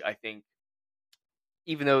coach. I think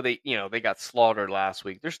even though they got slaughtered last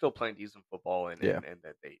week, they're still playing decent football, and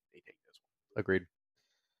that they take this one. Agreed.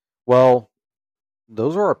 Well,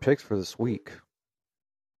 those are our picks for this week.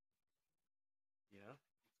 Yeah.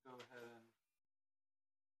 Let's go ahead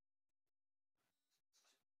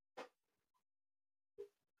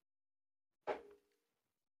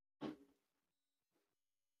and.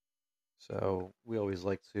 So we always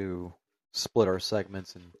like to split our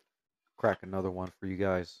segments and crack another one for you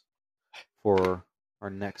guys for our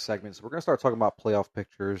next segment. So we're going to start talking about playoff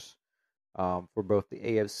pictures for both the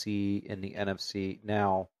AFC and the NFC.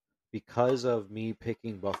 Now, because of me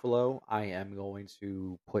picking Buffalo, I am going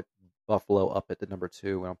to put Buffalo up at the number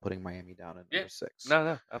 2, and I'm putting Miami down at number 6.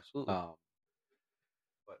 No, absolutely.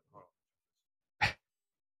 But hold on.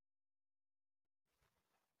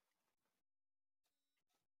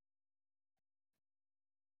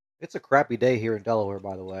 It's a crappy day here in Delaware,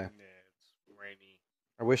 by the way. Yeah, it's rainy.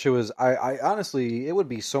 I wish it was. I honestly, it would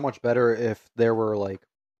be so much better if there were like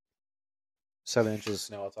 7 inches of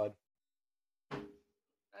snow outside. I could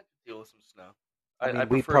deal with some snow. I mean, I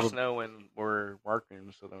prefer snow when we're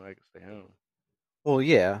working, so then I can stay home. Well,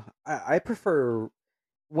 yeah, I prefer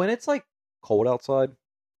when it's like cold outside.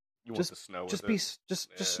 You want the snow?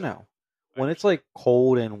 Just snow. When it's like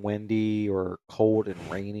cold and windy or cold and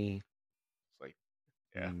rainy, it's like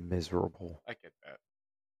miserable. I get that.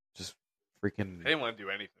 Just freaking. They didn't want to do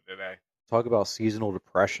anything today. Talk about seasonal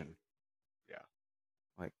depression. Yeah.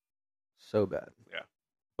 Like, so bad. Yeah.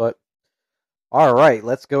 But, all right,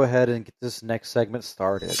 let's go ahead and get this next segment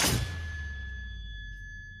started.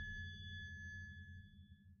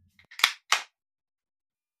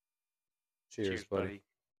 Cheers, buddy.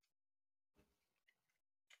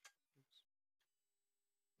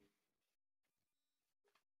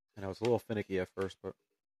 And I was a little finicky at first, but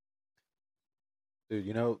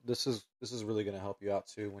dude, this is really gonna help you out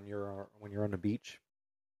too when you're on the beach.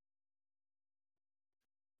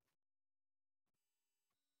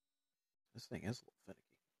 This thing is a little finicky.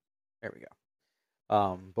 There we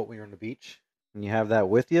go. But when you're on the beach and you have that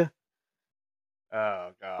with you,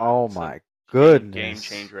 Oh God. oh It's a my goodness, game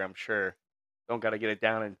changer, I'm sure. Don't got to get it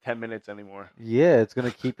down in 10 minutes anymore. Yeah, it's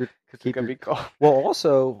gonna keep Because it's going to be cold. Well,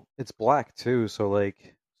 also it's black too, so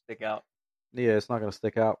like Stick out. yeah, it's not gonna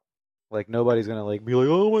stick out. Like nobody's gonna like be like,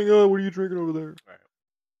 oh my god, what are you drinking over there?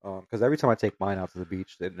 Right. Because every time I take mine out to the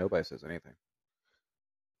beach, nobody says anything.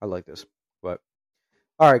 I like this, but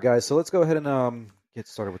all right, guys. So let's go ahead and get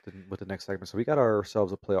started with the next segment. So we got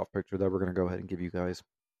ourselves a playoff picture that we're gonna go ahead and give you guys.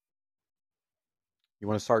 You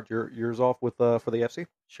want to start yours off with for the FC?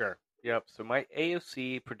 Sure. Yep. So my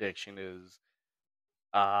AFC prediction is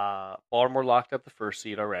Baltimore locked up the first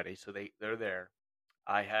seed already, so they're there.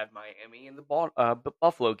 I had Miami in the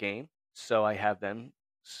Buffalo game, so I have them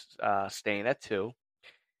staying at 2.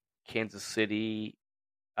 Kansas City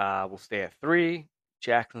will stay at 3.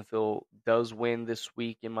 Jacksonville does win this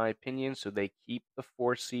week, in my opinion, so they keep the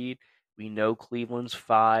 4 seed. We know Cleveland's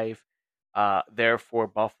 5. Therefore,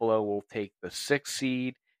 Buffalo will take the 6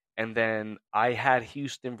 seed. And then I had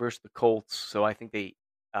Houston versus the Colts, so I think they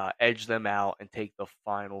edge them out and take the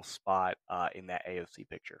final spot in that AFC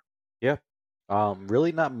picture. Yeah.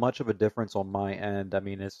 Really not much of a difference on my end. I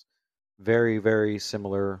mean, it's very, very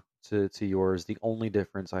similar to yours. The only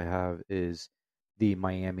difference I have is the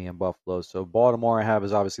Miami and Buffalo. So Baltimore I have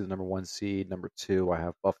is obviously the number 1 seed. Number 2, I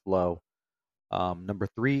have Buffalo. Number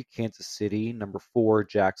 3, Kansas City. Number 4,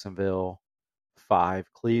 Jacksonville.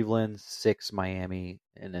 5, Cleveland. 6, Miami.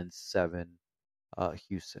 And then 7,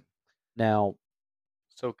 Houston. Now,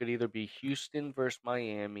 So it could either be Houston versus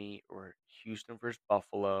Miami or Houston versus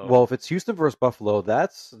Buffalo. well, if it's Houston versus Buffalo,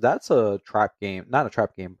 that's a trap game. Not a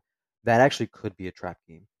trap game. That actually could be a trap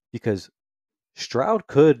game because Stroud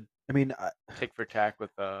could. I mean, tick for tack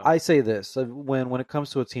with. I say this when it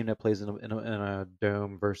comes to a team that plays in a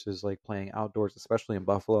dome versus like playing outdoors, especially in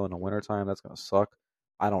Buffalo in the wintertime, that's gonna suck.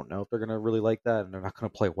 I don't know if they're gonna really like that, and they're not gonna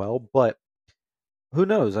play well. But who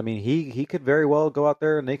knows? I mean, he could very well go out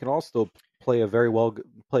there, and they can all still play a very well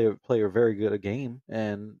play a very good game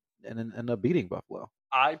and end up beating Buffalo.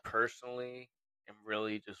 I personally am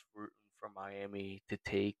really just rooting for Miami to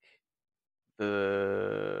take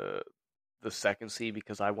the second seed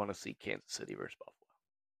because I want to see Kansas City versus Buffalo.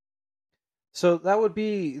 So that would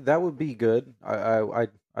be good.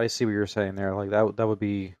 I see what you're saying there. Like that would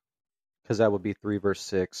be because that would be 3 versus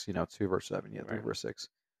 6. 2 versus 7. Yeah, 3 Right. versus 6.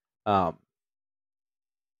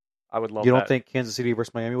 I would love. You don't that. think Kansas City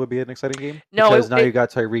versus Miami would be an exciting game? No, because now you got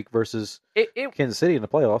Tyreek versus Kansas City in the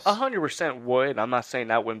playoffs. 100% would. I'm not saying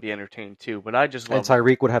that wouldn't be entertaining too, but I just love. And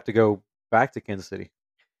Tyreek would have to go back to Kansas City.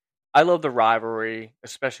 I love the rivalry,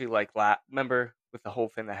 especially like remember with the whole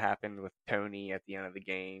thing that happened with Tony at the end of the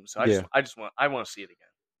game. So I want to see it again.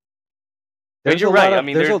 You're right. I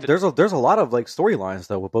mean, there's a lot of like storylines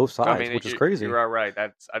though with both sides, which is crazy. You're right.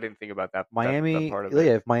 I didn't think about that. Miami, that part of it.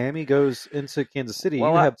 If Miami goes into Kansas City, you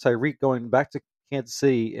have Tyreek going back to Kansas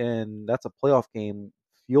City, and that's a playoff game.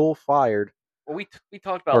 Fuel fired. Well, we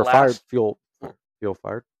talked about fuel fired. Fuel the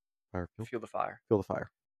fire. Fuel the fire.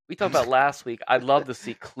 We talked about last week. I'd love to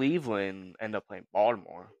see Cleveland end up playing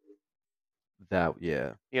Baltimore. That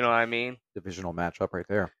yeah. You know what I mean? Divisional matchup right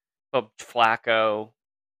there. But Flacco,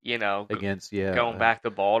 against going back to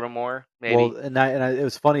Baltimore, maybe. Well, and it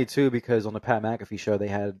was funny too because on the Pat McAfee show they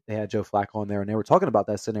had Joe Flacco on there and they were talking about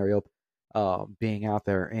that scenario being out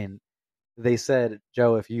there, and they said,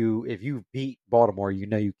 Joe, if you beat Baltimore,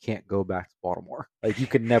 you can't go back to Baltimore. Like you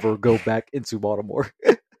can never go back into Baltimore.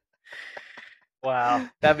 Wow,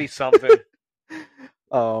 that'd be something.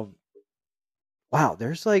 Wow,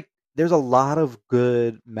 there's a lot of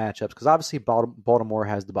good matchups because obviously Baltimore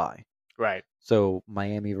has the bye. Right. So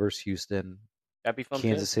Miami versus Houston. That'd be fun.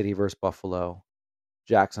 Kansas City versus Buffalo.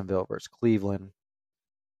 Jacksonville versus Cleveland.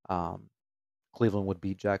 Cleveland would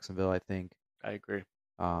beat Jacksonville, I think. I agree.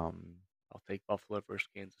 I'll take Buffalo versus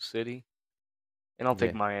Kansas City, and I'll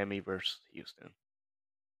take Miami versus Houston.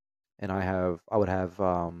 And I would have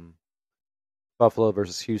Buffalo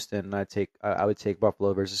versus Houston. I would take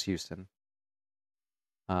Buffalo versus Houston.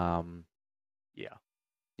 Yeah.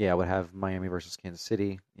 Yeah, I would have Miami versus Kansas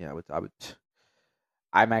City. Yeah, I would.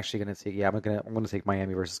 I'm actually gonna take. Yeah, I'm gonna take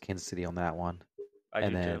Miami versus Kansas City on that one, I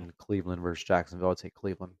and do too. then Cleveland versus Jacksonville. I'll take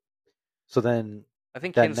Cleveland. So then I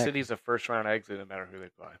think that Kansas next, City's a first round exit, no matter who they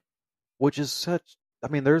play. which is such. I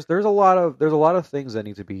mean, there's a lot of things that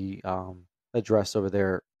need to be addressed over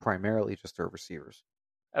there. Primarily, just their receivers.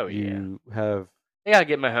 Oh yeah, You have they gotta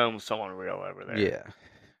get Mahomes someone real over there. yeah,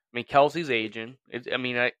 I mean, Kelsey's aging. I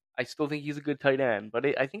mean, I still think he's a good tight end, but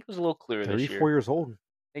I think it was a little clearer this year. 34 years old.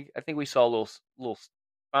 I think we saw a little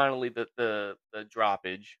finally the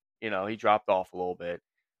droppage. You know, he dropped off a little bit.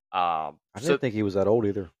 I So didn't think he was that old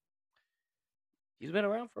either. he's been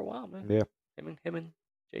around for a while, man. Yeah, Him and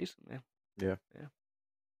Jason, man. yeah. Yeah.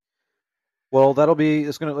 Well, that'll be.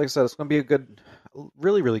 It's gonna, like I said, it's gonna be a good,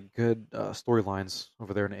 really, really good storylines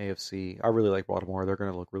over there in the AFC. I really like Baltimore. They're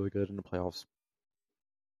gonna look really good in the playoffs.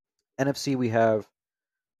 NFC, we have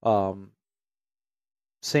um,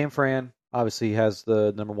 San Fran. Obviously, has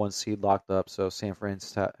the number one seed locked up, so San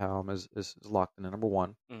Fran's is locked in at number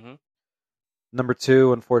one. Mm-hmm. Number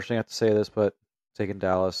two, unfortunately, I have to say this, but taking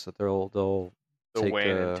Dallas, that they'll take win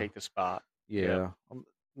and the take the spot. yeah.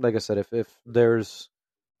 Like I said, if there's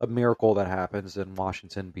a miracle that happens and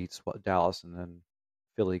Washington beats Dallas and then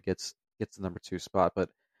Philly gets the number two spot, but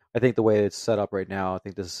I think the way it's set up right now, I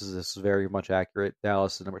think this is very much accurate.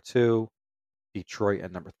 Dallas is number two, Detroit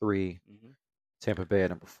at number three, Mm-hmm. Tampa Bay at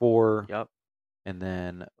number four, Yep. and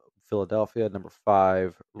then Philadelphia at number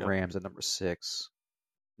five, Yep. Rams at number six,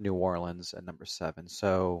 New Orleans at number seven.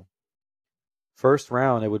 So first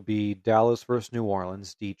round, it would be Dallas versus New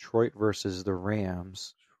Orleans, Detroit versus the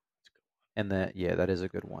Rams, and then yeah, that is a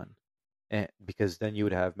good one. And because then you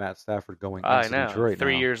would have Matt Stafford going I into know. Detroit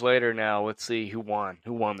 3 now. years later now, let's see who won.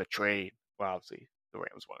 Who won the trade? Well, obviously the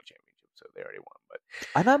Rams won a championship, so they already won.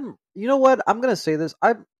 But And you know what? I'm gonna say this.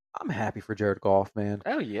 I'm happy for Jared Goff, man.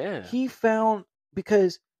 oh yeah, He found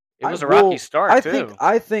because it was a rocky start too.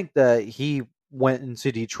 I think that he went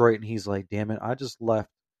into Detroit and he's like, damn it, I just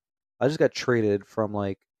got traded from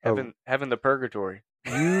like Heaven the purgatory.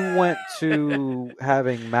 you went to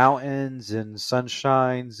having mountains and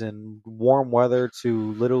sunshines and warm weather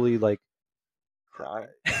to literally like Crime.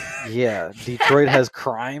 yeah, Detroit has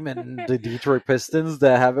crime and the Detroit Pistons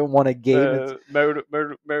that haven't won a game.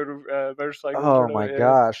 Motorcycles. Oh my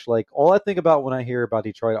gosh! Like all I think about when I hear about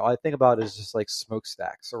Detroit, all I think about is just like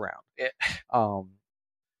smokestacks around. Yeah.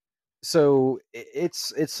 So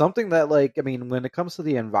it's something that like I mean when it comes to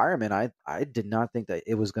the environment, I did not think that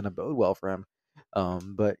it was going to bode well for him.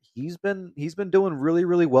 But he's been doing really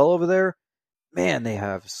really well over there. Man, they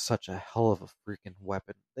have such a hell of a freaking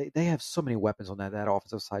weapon. They have so many weapons on that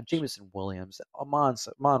offensive side. Jameson Williams,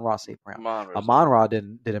 Amon-Ra St. Brown. Amon-Ra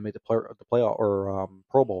didn't make the playoff or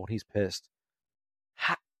Pro Bowl, and he's pissed.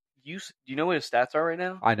 Do you know what his stats are right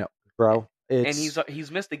now? I know, bro. And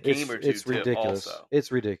he's missed a game or two. It's ridiculous. Also. It's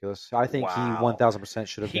ridiculous. I think he 1,000%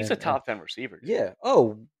 should have been. He's a top 10 receiver. Dude. Yeah.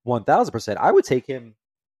 Oh, 1,000%. I would take him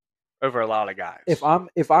over a lot of guys. If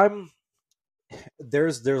I'm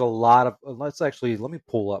there's a lot of let me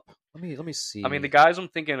pull up. Let me see. I mean, the guys I'm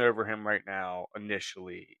thinking over him right now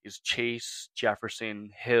initially is Chase,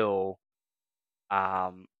 Jefferson, Hill,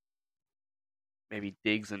 maybe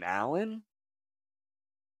Degz and Allen.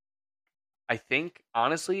 I think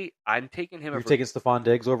honestly, I'm taking him. You're taking Stephon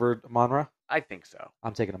Diggs over Amon-Ra? I think so.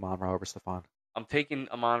 I'm taking Amon-Ra over Stephon. I'm taking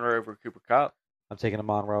Amon-Ra over Cooper Kupp. I'm taking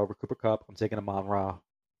Amon-Ra over Cooper Kupp. I'm taking Amon-Ra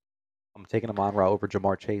over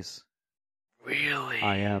Jamar Chase. Really?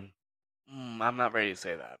 I am. I'm not ready to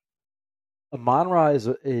say that. Amon-Ra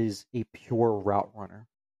is a pure route runner,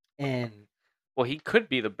 and well, he could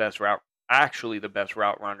be the best route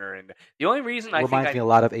runner. And the only reason reminds me a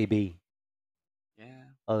lot of AB. Yeah,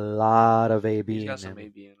 a lot of AB. He's got some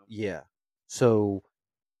AB in him. Yeah. So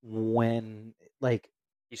when like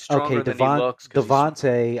he's stronger than he looks.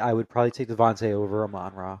 Devontae, I would probably take Devontae over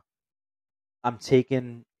Amon-Ra. I'm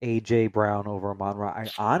taking AJ Brown over Amon-Ra. I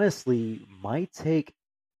honestly might take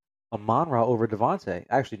Amon-Ra over Devontae.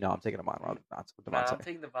 Actually, no, I'm taking Amon-Ra. Not Devontae. No, I'm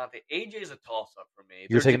taking Devontae. AJ's a toss-up for me.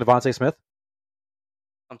 You're taking Devontae Smith?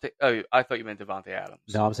 I thought you meant Devontae Adams.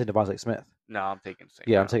 No, I'm saying Devontae Smith. No, I'm taking St.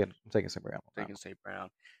 Yeah, Brown. I'm taking St. Brown. I'm taking St. Brown.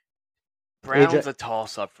 Brown's a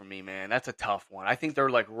toss-up for me, man. That's a tough one. I think they're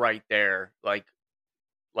like right there. Like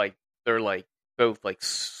they're like both like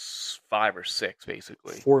 5 or 6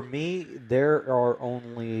 basically. For me, there are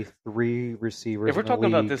only 3 receivers. If we're talking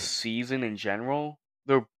about this season in general,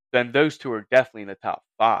 then those 2 are definitely in the top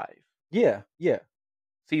 5. Yeah.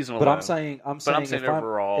 Season but alone. I'm saying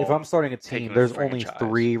overall, if I'm starting a team, there's only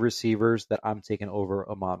 3 receivers that I'm taking over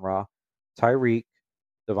Amon-Ra: Tyreek,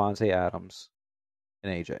 Devontae Adams,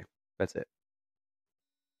 and AJ. That's it.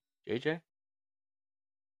 JJ?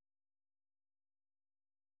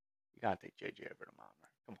 You gotta take JJ over to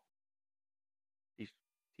Monmouth. Come on.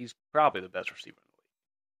 He's probably the best receiver in the league.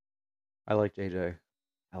 I like JJ.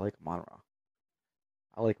 I like Monroe.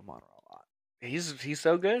 I like Monroe a lot. He's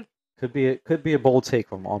so good. Could be a bold take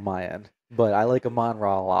from on my end, but I like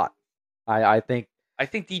Monroe a lot. I think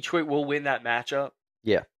Detroit will win that matchup.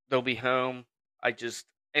 Yeah. They'll be home.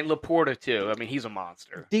 And Laporta too. I mean, he's a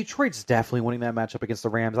monster. Detroit's definitely winning that matchup against the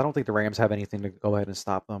Rams. I don't think the Rams have anything to go ahead and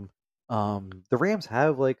stop them. The Rams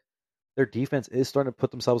have their defense is starting to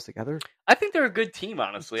put themselves together. I think they're a good team,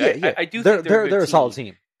 honestly. Yeah. I do think they're a solid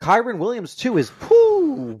team. Kyron Williams too is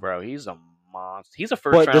whoo, bro. He's a monster. He's a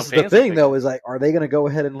first round. But this is the thing though, is are they going to go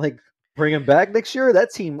ahead and bring him back next year? That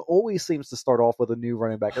team always seems to start off with a new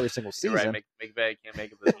running back every single season. You're right. McVay can't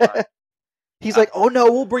make it this time. He's oh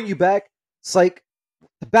no, we'll bring you back. It's the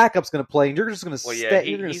backup's going to play, and you're just going to stay.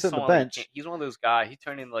 You're going to sit on the bench. He's one of those guys. He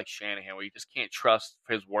turned into Shanahan, where you just can't trust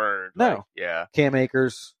his word. No, yeah. Cam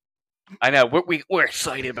Akers. I know. We're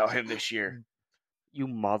excited about him this year. You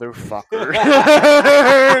motherfucker!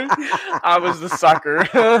 I was the sucker.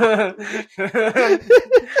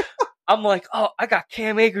 I'm oh, I got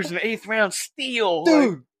Cam Akers in the 8th round steal,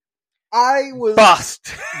 dude. I was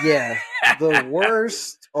bust. Yeah, the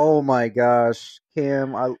worst. Oh my gosh,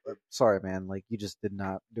 Cam. Sorry, man. You just did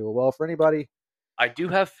not do it well for anybody. I do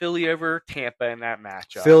have Philly over Tampa in that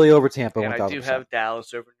matchup. Philly over Tampa, and 1,000%. I do have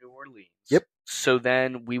Dallas over New Orleans. Yep. So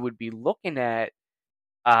then we would be looking at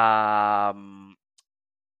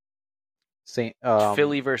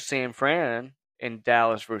Philly versus San Fran and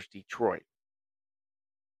Dallas versus Detroit.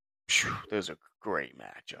 Phew, those are great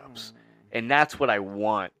matchups. And that's what I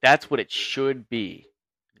want. That's what it should be.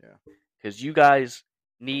 Yeah. Because you guys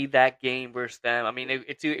need that game versus them. I mean,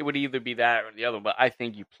 it would either be that or the other, but I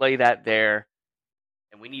think you play that there,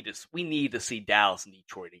 and we need to see Dallas and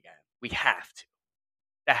Detroit again. We have to.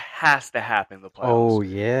 That has to happen in the playoffs. Oh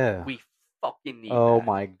yeah. We fucking need Oh that.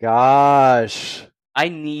 my gosh. I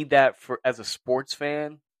need that as a sports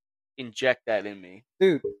fan. Inject that in me.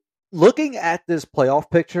 Dude, looking at this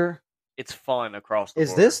playoff picture, it's fun across the board.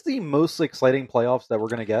 Is this the most exciting playoffs that we're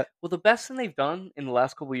going to get? Well, the best thing they've done in the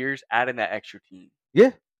last couple of years, adding that extra team.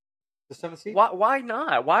 Yeah. The 7th seed? Why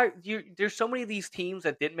not? There's so many of these teams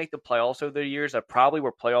that didn't make the playoffs over the years that probably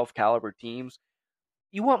were playoff caliber teams.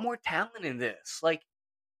 You want more talent in this.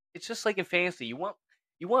 It's just like in fantasy. You want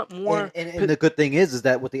more. And the good thing is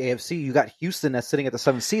that with the AFC, you got Houston that's sitting at the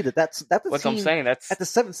 7th seed. That's the what team I'm saying. That's at the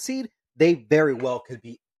 7th seed. They very well could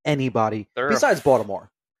be anybody besides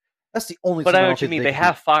Baltimore. That's the only. But I know what you mean. They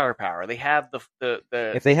have firepower. They have the.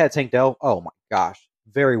 If they had Tank Dell, oh my gosh,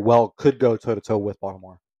 very well could go toe to toe with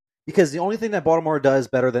Baltimore. Because the only thing that Baltimore does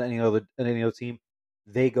better than any other team,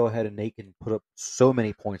 they go ahead and they can put up so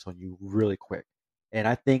many points on you really quick. And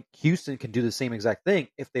I think Houston can do the same exact thing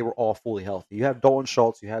if they were all fully healthy. You have Dalton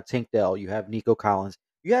Schultz, you have Tank Dell, you have Nico Collins,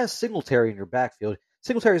 you have Singletary in your backfield.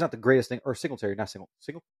 Singletary's not the greatest thing, or Singletary, not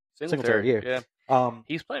Singletary. Yeah.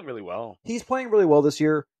 He's playing really well. He's playing really well this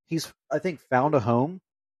year. He's, I think, found a home.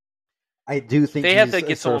 I do think they have to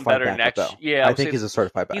get someone better next year. Yeah, I think he's a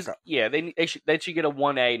certified backup. Yeah, they should get a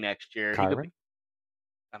 1A next year.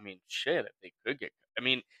 Shit, if they could get. I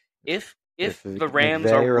mean, if the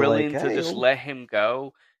Rams are willing to just let him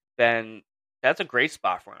go, then that's a great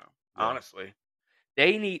spot for him. Yeah. Honestly,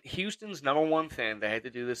 they need Houston's number one thing they had to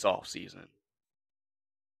do this offseason.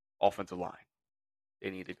 Offensive line.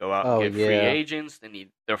 They need to go out and get free agents. They need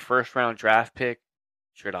their first round draft pick.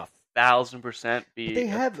 Should 1,000% be. But they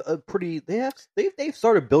have a pretty. They've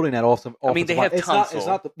started building that awesome. I mean, they have Tunsil.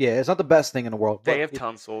 It's not the best thing in the world. They have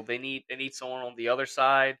Tunsil. They need someone on the other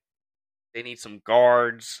side. They need some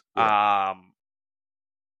guards. Yeah.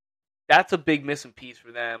 That's a big missing piece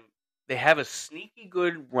for them. They have a sneaky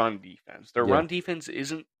good run defense. Their run defense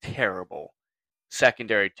isn't terrible.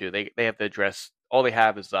 Secondary too. They have to address. All they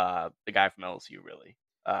have is the guy from LSU really.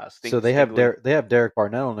 So they have Derek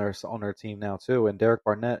Barnett on their team now too, and Derek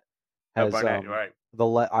Barnett has. Right.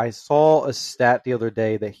 I saw a stat the other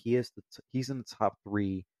day that he's in the top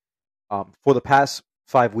 3 for the past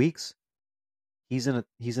 5 weeks. He's in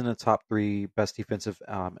the top 3 best defensive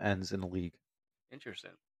ends in the league.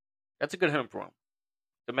 Interesting. That's a good home for him.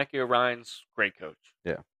 Demetrius Ryan's great coach.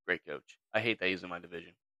 Yeah, great coach. I hate that he's in my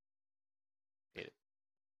division. Hate it.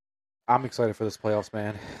 I'm excited for this playoffs,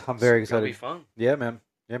 man. I'm very excited. It'll be fun. Yeah, man.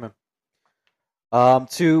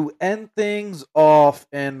 To end things off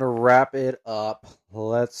and wrap it up,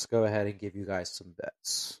 let's go ahead and give you guys some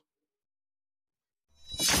bets.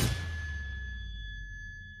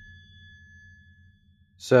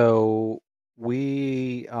 So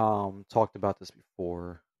we talked about this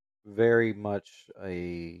before. Very much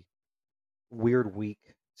a weird week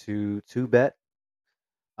to bet.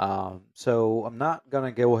 So I'm not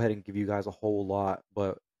gonna go ahead and give you guys a whole lot,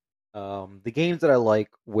 but the games that I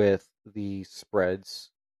like with the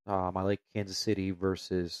spreads, I like Kansas City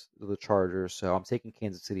versus the Chargers. So I'm taking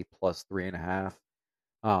Kansas City plus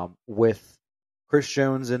 3.5. With Chris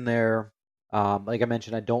Jones in there, like I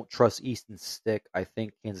mentioned, I don't trust Easton Stick. I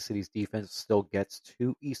think Kansas City's defense still gets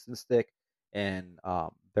to Easton Stick, and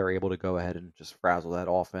they're able to go ahead and just frazzle that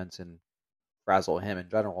offense and frazzle him in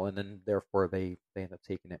general, and then therefore they end up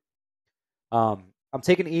taking it. I'm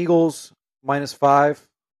taking Eagles -5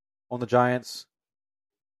 on the Giants.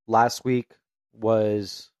 Last week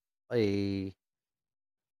was a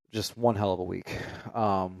just one hell of a week.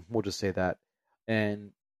 We'll just say that,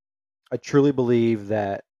 and I truly believe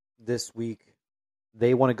that this week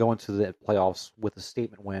they want to go into the playoffs with a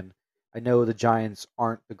statement win. I know the Giants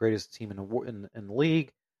aren't the greatest team in the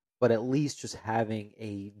league, but at least just having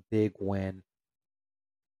a big win.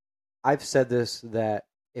 I've said this that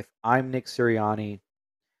if I'm Nick Sirianni,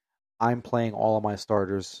 I'm playing all of my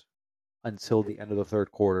starters until the end of the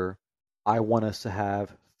third quarter. I want us to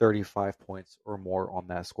have 35 points or more on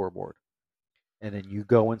that scoreboard. And then you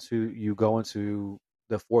go into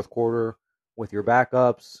the fourth quarter with your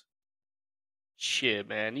backups. Shit,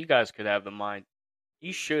 man, you guys could have the mind.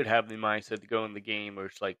 You should have the mindset to go in the game where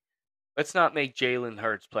it's like, let's not make Jalen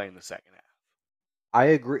Hurts play in the second half. I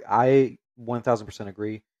agree. I 1,000%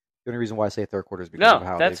 agree. The only reason why I say third quarter is because No, of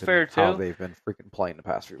how that's they've fair been, how too. they've been freaking playing the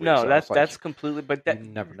past few weeks. No, So it's like, that's completely. But you that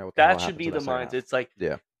never know what the hell that should happens be in the the second mindset. half. It's like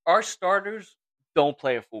Yeah, our starters don't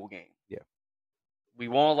play a full game. yeah, We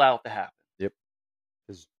won't allow it to happen. yep.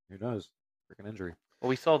 Because who knows? Freaking injury. Well,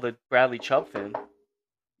 we saw the Bradley Chubb thing.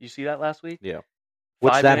 You see that last week? Yeah.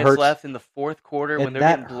 Which 5 that minutes hurts. left in the fourth quarter when And they're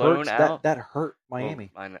that getting blown hurts. out. That hurt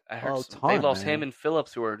Miami. Well, that a hurts. ton, They lost man. him and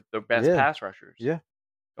Phillips, who are their best Yeah. pass rushers. Yeah.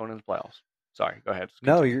 Going into the playoffs. Sorry, go ahead.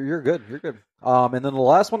 No, you're good. You're good. And then the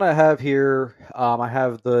last one I have here, I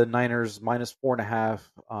have the Niners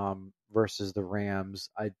 -4.5 versus the Rams.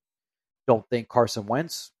 I don't think Carson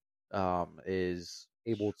Wentz is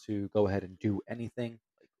able to go ahead and do anything.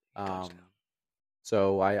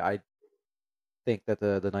 So I think that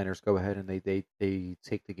the Niners go ahead and they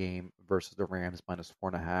take the game versus the Rams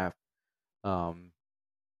 -4.5.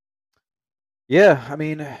 Yeah, I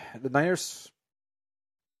mean the Niners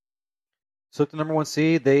took the number one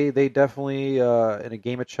seed. They definitely in a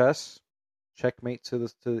game of chess, checkmate to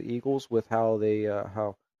the Eagles with how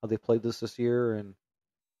they played this year and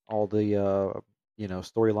all the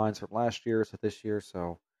storylines from last year to this year.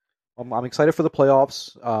 So I'm excited for the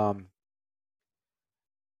playoffs.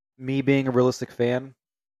 Me being a realistic fan,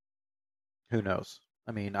 who knows?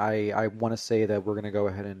 I mean, I want to say that we're going to go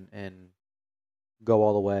ahead and go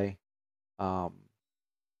all the way.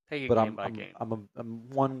 Take it But game by game. I'm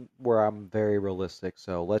one where I'm very realistic.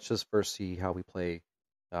 So let's just first see how we play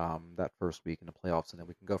that first week in the playoffs, and then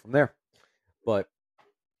we can go from there. But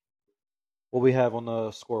what we have on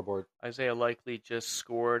the scoreboard? Isaiah Likely just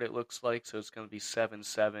scored, it looks like, so it's going to be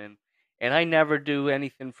 7-7. And I never do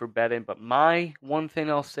anything for betting, but my one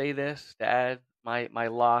thing I'll say this to add, my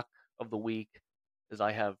lock of the week is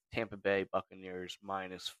I have Tampa Bay Buccaneers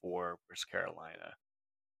 -4 versus Carolina.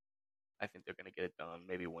 I think they're going to get it done,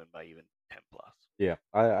 maybe win by even 10+. Yeah,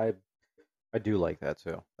 I do like that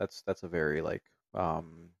too. That's a very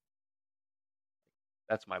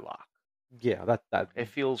that's my lock. Yeah, that it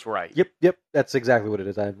feels right. Yep. That's exactly what it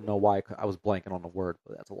is. I don't know why I was blanking on the word,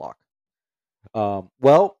 but that's a lock.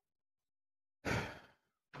 Well,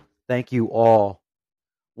 thank you all.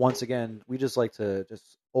 Once again, we just like to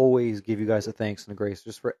just always give you guys a thanks and a grace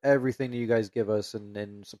just for everything that you guys give us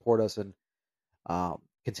and support us and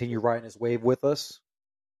continue riding this wave with us.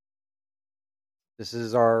 This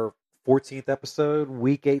is our 14th episode,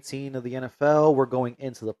 week 18 of the NFL. We're going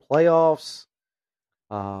into the playoffs.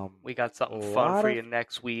 We got something fun for you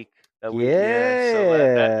next week. So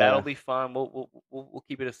that'll be fun. We'll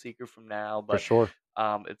keep it a secret from now, but for sure.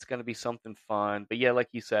 It's going to be something fun. But yeah, like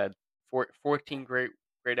you said, 14 great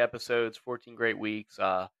episodes, 14 great weeks.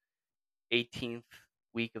 18th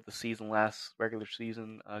week of the season, last regular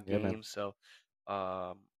season game. So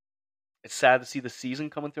it's sad to see the season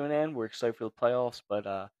coming to an end. We're excited for the playoffs,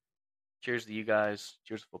 but cheers to you guys.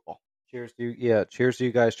 Cheers to football. Cheers to you. Yeah, cheers to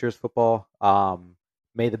you guys. Cheers football.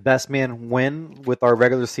 May the best man win with our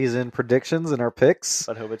regular season predictions and our picks.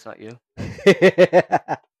 But hope it's not you.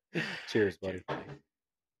 Cheers, buddy.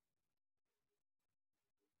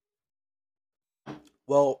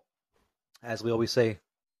 Well, as we always say,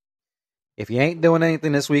 if you ain't doing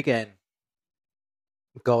anything this weekend,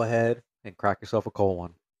 go ahead and crack yourself a cold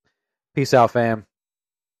one. Peace out, fam.